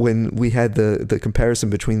when we had the comparison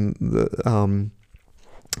between the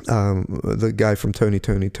guy from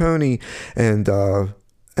Tony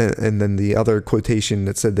and then the other quotation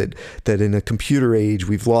that said that in a computer age,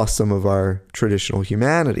 we've lost some of our traditional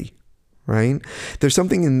humanity, right? There's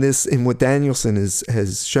something in what Danielson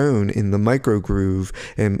has shown in the micro groove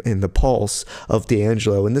and the pulse of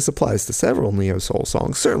D'Angelo, and this applies to several neo-soul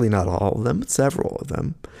songs, certainly not all of them, but several of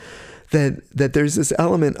them, that there's this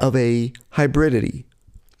element of a hybridity.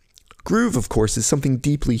 Groove, of course, is something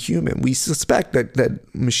deeply human. We suspect that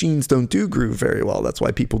machines don't do groove very well. That's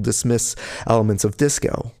why people dismiss elements of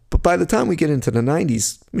disco. But by the time we get into the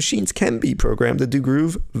 90s, machines can be programmed to do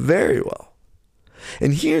groove very well.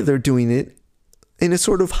 And here they're doing it in a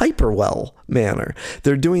sort of hyper-well manner.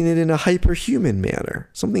 They're doing it in a hyper-human manner,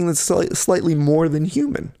 something that's slightly more than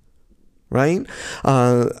human, right?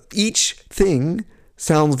 Each thing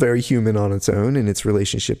sounds very human on its own in its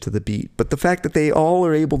relationship to the beat. But the fact that they all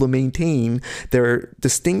are able to maintain their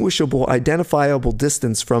distinguishable, identifiable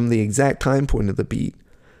distance from the exact time point of the beat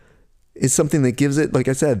is something that gives it, like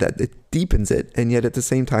I said, that it deepens it, and yet at the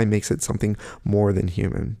same time makes it something more than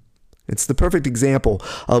human. It's the perfect example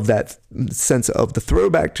of that sense of the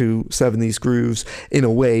throwback to 70s grooves in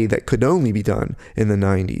a way that could only be done in the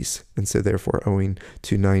 90s, and so therefore owing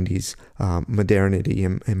to 90s modernity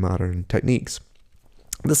and modern techniques.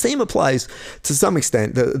 The same applies to some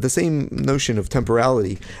extent, the same notion of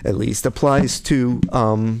temporality, at least, applies to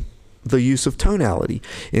the use of tonality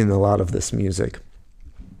in a lot of this music.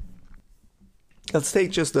 Let's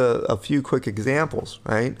take just a few quick examples,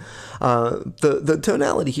 right? The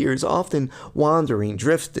tonality here is often wandering,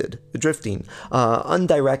 drifting,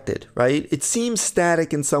 undirected, right? It seems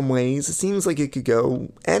static in some ways. It seems like it could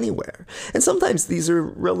go anywhere. And sometimes these are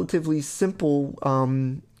relatively simple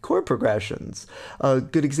chord progressions. A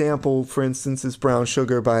good example, for instance, is Brown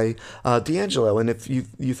Sugar by D'Angelo. And if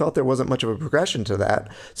you thought there wasn't much of a progression to that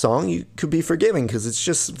song, you could be forgiving because it's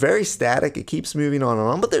just very static. It keeps moving on and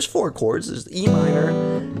on. But there's 4 chords. There's E minor,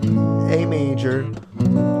 A major,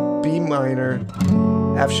 B minor,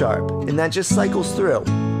 F sharp. And that just cycles through.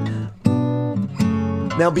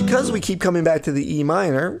 Now, because we keep coming back to the E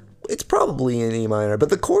minor, it's probably in E minor, but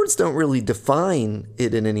the chords don't really define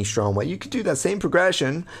it in any strong way. You could do that same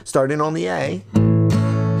progression starting on the A.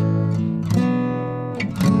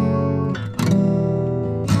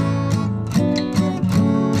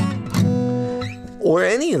 Or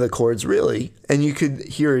any of the chords, really, and you could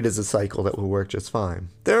hear it as a cycle that would work just fine.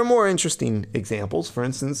 There are more interesting examples. For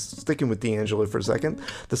instance, sticking with D'Angelo for a second,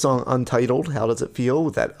 the song Untitled, How Does It Feel,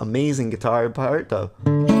 with that amazing guitar part,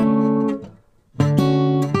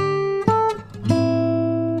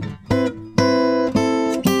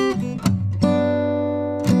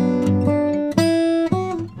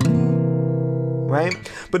 right?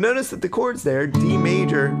 But notice that the chords there, D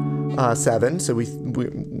major 7, so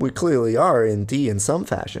we clearly are in D in some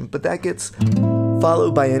fashion, but that gets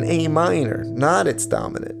followed by an A minor, not its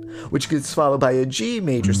dominant, which gets followed by a G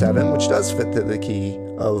major 7, which does fit to the key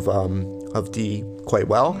of D quite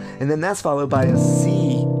well, and then that's followed by a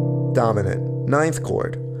C dominant 9th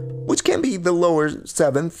chord, which can be the lower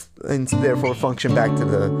 7th and therefore function back to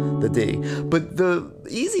the D. But the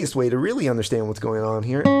easiest way to really understand what's going on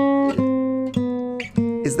here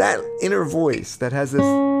is is that inner voice that has this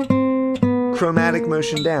chromatic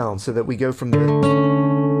motion down, so that we go from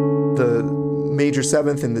the major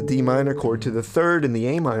seventh in the D minor chord to the third in the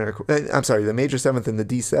A minor, the major seventh in the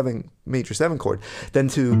D7 major 7 chord, then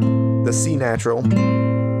to the C natural,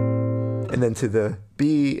 and then to the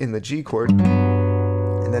B in the G chord,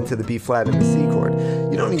 and then to the B flat in the C chord.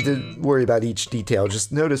 You don't need to worry about each detail,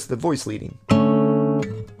 just notice the voice leading.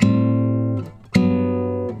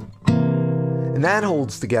 And that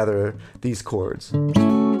holds together these chords.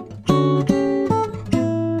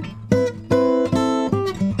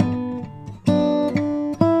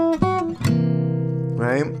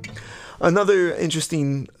 Right? Another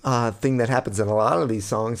interesting thing that happens in a lot of these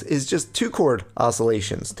songs is just 2-chord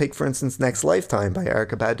oscillations. Take, for instance, Next Lifetime by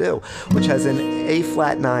Erykah Badu, which has an A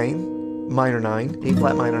flat 9, minor 9, A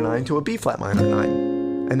flat minor 9 to a B flat minor 9,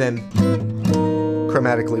 and then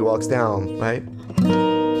chromatically walks down, right?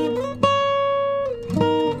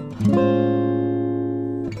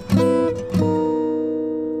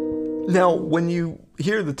 Now, when you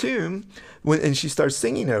hear the tune, and she starts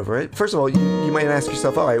singing over it, first of all, you might ask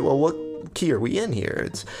yourself, all right, well, what key are we in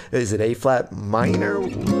here? Is it A flat minor,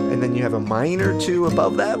 and then you have a minor 2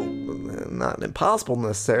 above that? Not impossible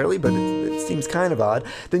necessarily, but it seems kind of odd.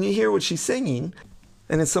 Then you hear what she's singing,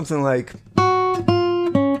 and it's something like...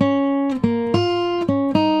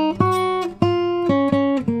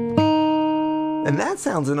 And that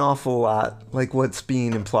sounds an awful lot like what's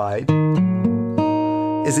being implied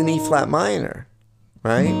is an E flat minor,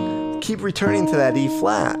 right? Keep returning to that E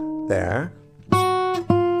flat there.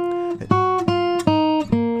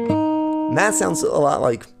 And that sounds a lot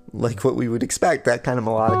like what we would expect, that kind of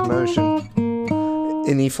melodic motion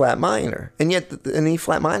in E flat minor. And yet an E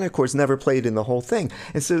flat minor chord's never played in the whole thing.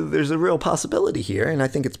 And so there's a real possibility here, and I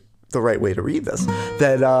think it's the right way to read this,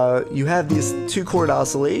 that you have this 2-chord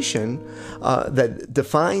oscillation that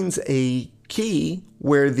defines a key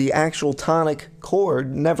where the actual tonic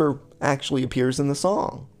chord never actually appears in the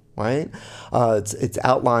song, right? It's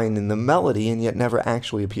outlined in the melody and yet never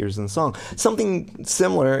actually appears in the song. Something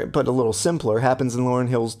similar, but a little simpler, happens in Lauryn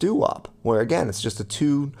Hill's Doo-Wop, where again, it's just a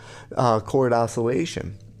 2-chord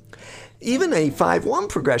oscillation. Even a 5-1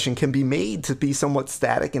 progression can be made to be somewhat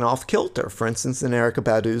static and off-kilter. For instance, in Erykah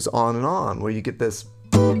Badu's On and On, where you get this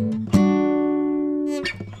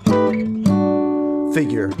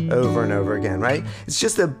figure over and over again, right? It's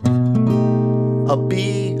just a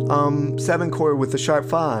B 7 chord with a sharp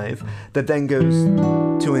 5 that then goes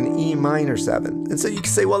to an E minor 7. And so you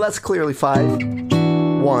can say, well, that's clearly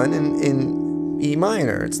 5-1 in E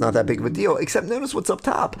minor. It's not that big of a deal, except notice what's up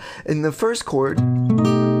top. In the first chord,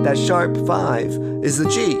 that sharp 5 is the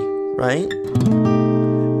G, right?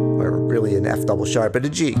 Or really an F double sharp, but a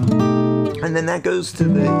G. And then that goes to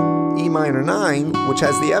the E minor 9, which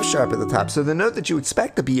has the F sharp at the top. So the note that you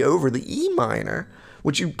expect to be over the E minor,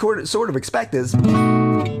 which you sort of expect is,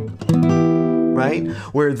 right?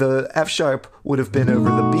 Where the F sharp would have been over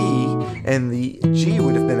the B and the G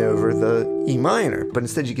would have been over the E minor. But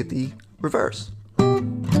instead you get the reverse.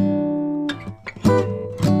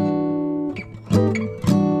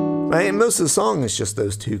 Right? And most of the song is just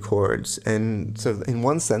those 2 chords. And so in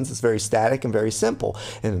one sense, it's very static and very simple.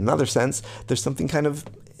 In another sense, there's something kind of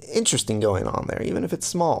interesting going on there, even if it's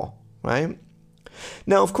small, right?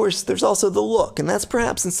 Now, of course, there's also the look, and that's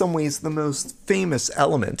perhaps in some ways the most famous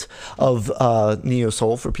element of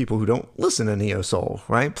neo-soul for people who don't listen to neo-soul,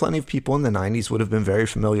 right? Plenty of people in the 90s would have been very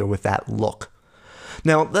familiar with that look.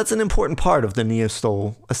 Now, that's an important part of the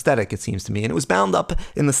neo-soul aesthetic, it seems to me, and it was bound up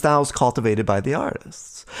in the styles cultivated by the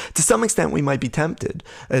artists. To some extent, we might be tempted,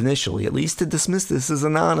 initially at least, to dismiss this as a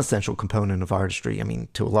non-essential component of artistry. I mean,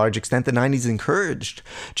 to a large extent, the 90s encouraged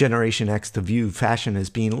Generation X to view fashion as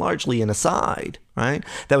being largely an aside, right?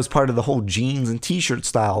 That was part of the whole jeans and t-shirt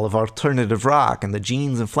style of alternative rock and the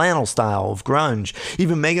jeans and flannel style of grunge.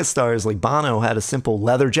 Even megastars like Bono had a simple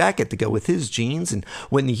leather jacket to go with his jeans, and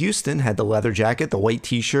Whitney Houston had the leather jacket, the white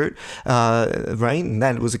t-shirt, right? And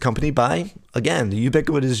that was accompanied by, again, the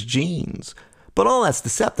ubiquitous jeans. But all that's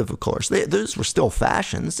deceptive, of course. Those were still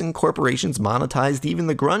fashions, and corporations monetized even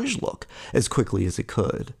the grunge look as quickly as it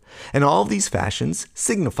could. And all of these fashions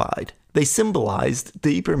signified. They symbolized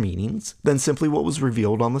deeper meanings than simply what was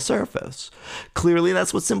revealed on the surface. Clearly,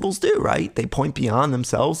 that's what symbols do, right? They point beyond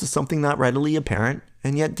themselves to something not readily apparent,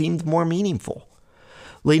 and yet deemed more meaningful.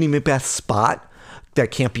 Lady Macbeth's spot that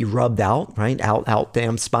can't be rubbed out, right? Out,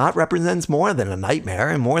 damn spot represents more than a nightmare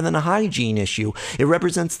and more than a hygiene issue. It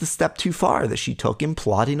represents the step too far that she took in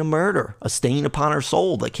plotting a murder, a stain upon her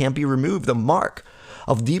soul that can't be removed, a mark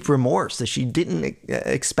of deep remorse that she didn't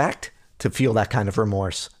expect to feel that kind of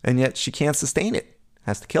remorse, and yet she can't sustain it,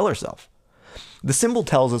 has to kill herself. The symbol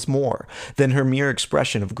tells us more than her mere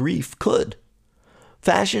expression of grief could.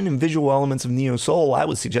 Fashion and visual elements of neo-soul, I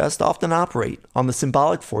would suggest, often operate on the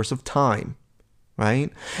symbolic force of time, right?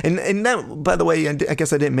 And that, by the way, I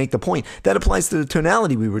guess I didn't make the point. That applies to the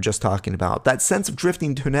tonality we were just talking about. That sense of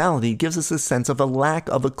drifting tonality gives us a sense of a lack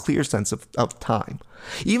of a clear sense of time.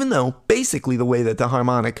 Even though, basically, the way that the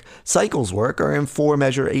harmonic cycles work are in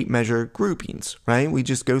 4-measure, 8-measure groupings, right? We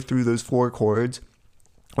just go through those 4 chords,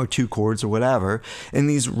 or 2 chords, or whatever, in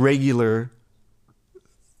these regular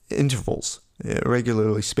intervals.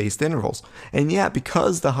 Regularly spaced intervals. And yet,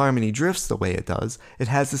 because the harmony drifts the way it does, it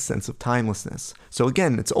has a sense of timelessness. So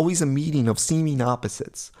again, it's always a meeting of seeming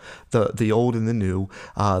opposites. The old and the new,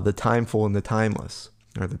 the timeful and the timeless,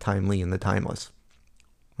 or the timely and the timeless.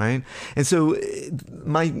 Right? And so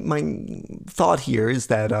my thought here is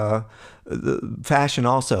that the fashion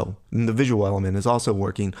also, and the visual element, is also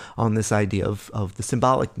working on this idea of the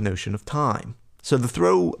symbolic notion of time. So the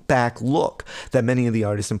throwback look that many of the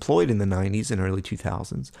artists employed in the 90s and early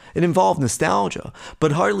 2000s, it involved nostalgia,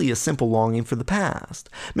 but hardly a simple longing for the past.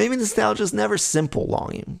 Maybe nostalgia is never simple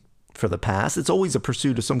longing for the past. It's always a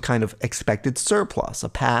pursuit of some kind of expected surplus, a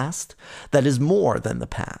past that is more than the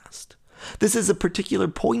past. This is a particular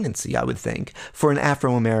poignancy, I would think, for an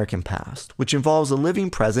Afro-American past, which involves a living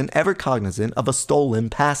present ever cognizant of a stolen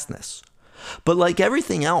pastness. But like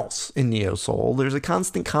everything else in neo-soul, there's a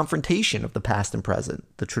constant confrontation of the past and present,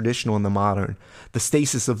 the traditional and the modern, the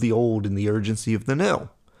stasis of the old and the urgency of the new.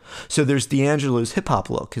 So there's D'Angelo's hip-hop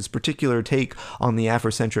look, his particular take on the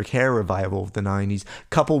Afrocentric hair revival of the 90s,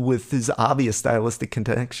 coupled with his obvious stylistic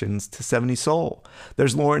connections to 70s soul.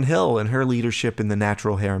 There's Lauryn Hill and her leadership in the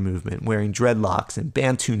natural hair movement, wearing dreadlocks and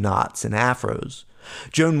Bantu knots and afros.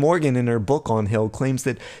 Joan Morgan, in her book on Hill, claims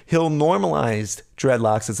that Hill normalized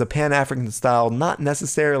dreadlocks as a Pan-African style not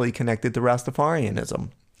necessarily connected to Rastafarianism.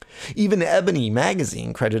 Even Ebony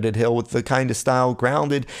magazine credited Hill with the kind of style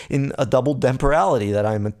grounded in a double temporality that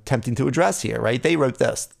I'm attempting to address here, right? They wrote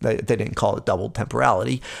this. They didn't call it double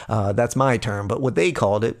temporality. That's my term. But what they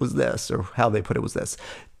called it was this, or how they put it was this.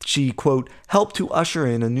 She, quote, helped to usher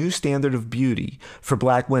in a new standard of beauty for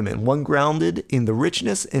black women, one grounded in the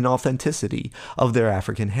richness and authenticity of their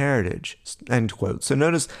African heritage, end quote. So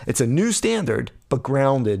notice it's a new standard, but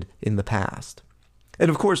grounded in the past. And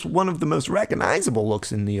of course, one of the most recognizable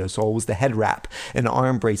looks in neo-soul was the head wrap and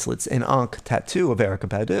arm bracelets and ankh tattoo of Erykah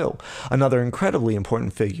Badu, another incredibly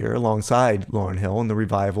important figure alongside Lauryn Hill in the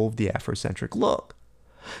revival of the Afrocentric look.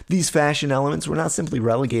 These fashion elements were not simply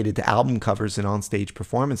relegated to album covers and onstage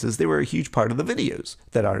performances. They were a huge part of the videos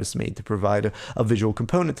that artists made to provide a visual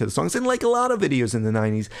component to the songs. And like a lot of videos in the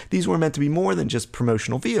 90s, these were meant to be more than just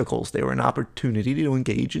promotional vehicles. They were an opportunity to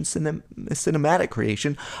engage in cinematic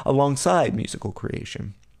creation alongside musical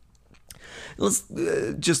creation. Let's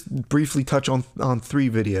just briefly touch on 3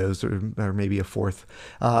 videos, or maybe a 4th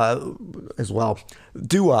as well.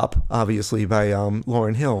 Doo-Wop, obviously, by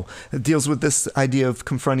Lauryn Hill. It deals with this idea of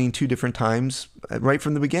confronting 2 different times right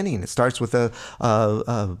from the beginning. It starts with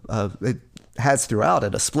it has throughout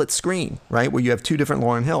it a split screen, right, where you have 2 different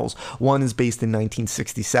Lauryn Hills. One is based in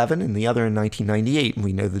 1967 and the other in 1998, and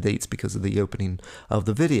we know the dates because of the opening of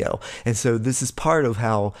the video. And so this is part of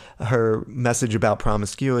how her message about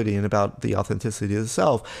promiscuity and about the authenticity of the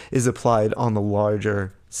self is applied on the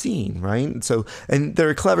larger scene, right? So, and there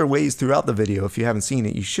are clever ways throughout the video, if you haven't seen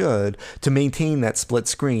it, you should, to maintain that split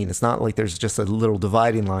screen. It's not like there's just a little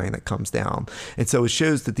dividing line that comes down. And so it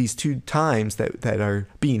shows that these 2 times that are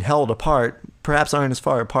being held apart perhaps aren't as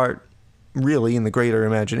far apart really in the greater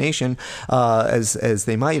imagination as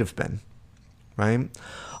they might have been, right?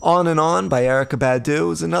 On and On by Erykah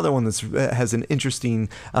Badu is another one that has an interesting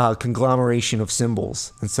conglomeration of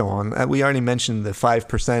symbols and so on. We already mentioned the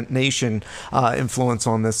 5% Nation influence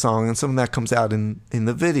on this song, and some of that comes out in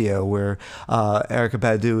the video where Erykah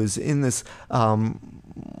Badu is in this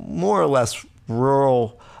more or less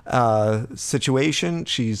rural situation.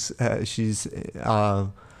 She's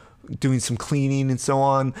doing some cleaning and so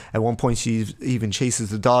on. At one point, she even chases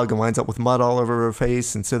the dog and winds up with mud all over her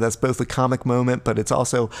face. And so that's both a comic moment, but it's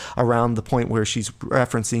also around the point where she's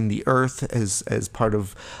referencing the earth as part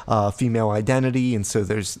of female identity. And so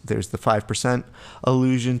there's the 5%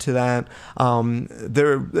 allusion to that.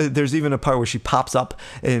 There's even a part where she pops up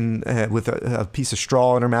with a piece of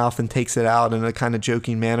straw in her mouth and takes it out in a kind of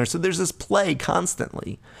joking manner. So there's this play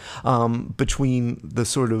constantly between the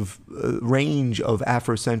sort of range of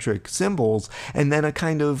Afrocentric symbols and then a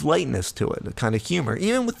kind of lightness to it, a kind of humor.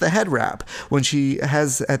 Even with the head wrap, when she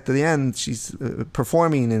has at the end, she's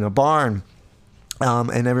performing in a barn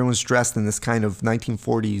And everyone's dressed in this kind of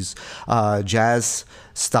 1940s jazz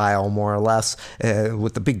style, more or less,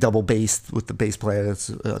 with the big double bass, with the bass player that's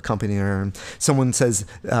accompanying her. And someone says,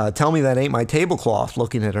 "Tell me that ain't my tablecloth,"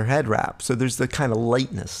 looking at her head wrap. So there's the kind of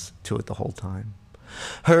lightness to it the whole time.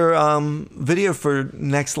 Her video for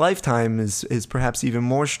Next Lifetime is perhaps even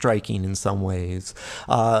more striking in some ways.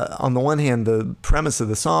 On the one hand, the premise of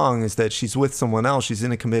the song is that she's with someone else, she's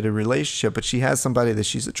in a committed relationship, but she has somebody that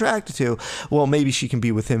she's attracted to. Well, maybe she can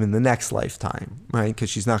be with him in the next lifetime, right? Because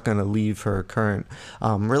she's not going to leave her current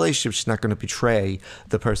relationship. She's not going to betray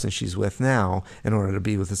the person she's with now in order to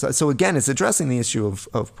be with this. So again, it's addressing the issue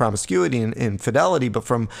of promiscuity and infidelity, but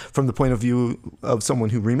from the point of view of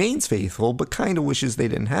someone who remains faithful, but kind of wishes they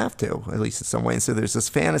didn't have to, at least in some way. And so there's this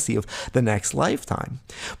fantasy of the next lifetime.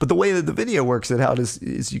 But the way that the video works it out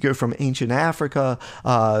is you go from ancient Africa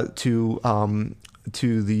to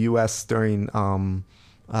the U.S. during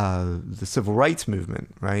the civil rights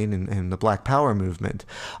movement, right, and the Black Power movement,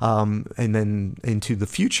 and then into the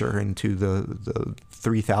future, into the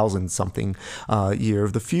 3000 something year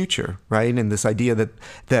of the future, right, and this idea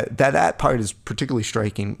that part is particularly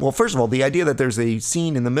striking. Well, first of all, the idea that there's a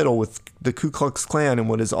scene in the middle with the Ku Klux Klan and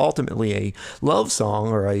what is ultimately a love song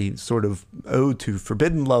or a sort of ode to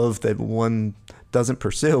forbidden love that one doesn't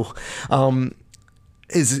pursue,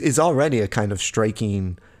 is already a kind of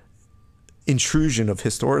striking intrusion of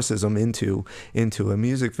historicism into a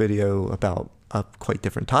music video about a quite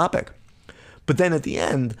different topic. But then at the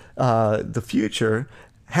end, the future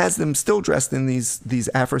has them still dressed in these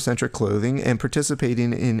Afrocentric clothing and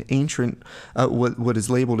participating in ancient, what is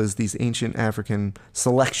labeled as these ancient African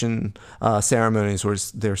selection ceremonies, where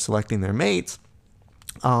they're selecting their mates.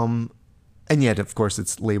 And yet, of course,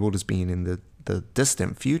 it's labeled as being in the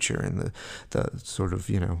distant future, and the sort of,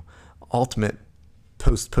 ultimate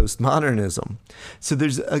postmodernism. So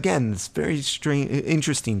there's, again, this very strange,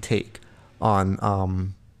 interesting take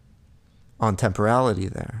on temporality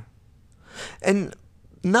there. And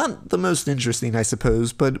not the most interesting, I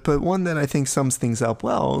suppose, but one that I think sums things up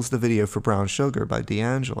well is the video for Brown Sugar by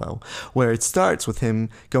D'Angelo, where it starts with him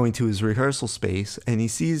going to his rehearsal space and he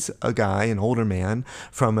sees a guy, an older man,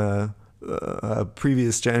 from a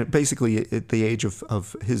previous basically at the age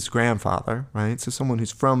of his grandfather, right? So someone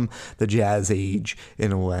who's from the jazz age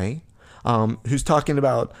in a way, who's talking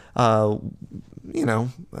about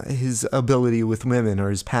his ability with women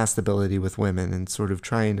or his past ability with women, and sort of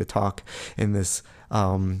trying to talk in this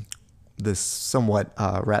somewhat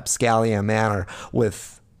rapscallion manner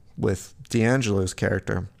with D'Angelo's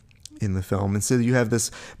character in the film. And so you have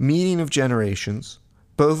this meeting of generations,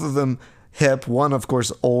 both of them hip, one of course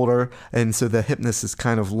older, and so the hipness is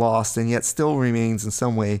kind of lost and yet still remains in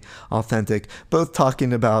some way authentic, both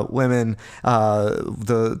talking about women,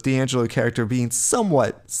 the D'Angelo character being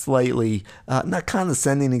somewhat slightly not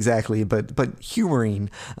condescending exactly, but humoring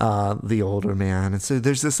the older man. And so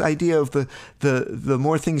there's this idea of the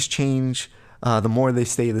more things change, the more they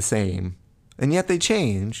stay the same, and yet they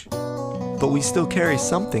change, but we still carry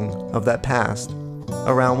something of that past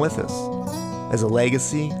around with us as a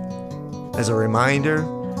legacy, as a reminder,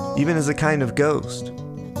 even as a kind of ghost.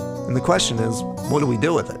 And the question is, what do we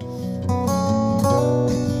do with it?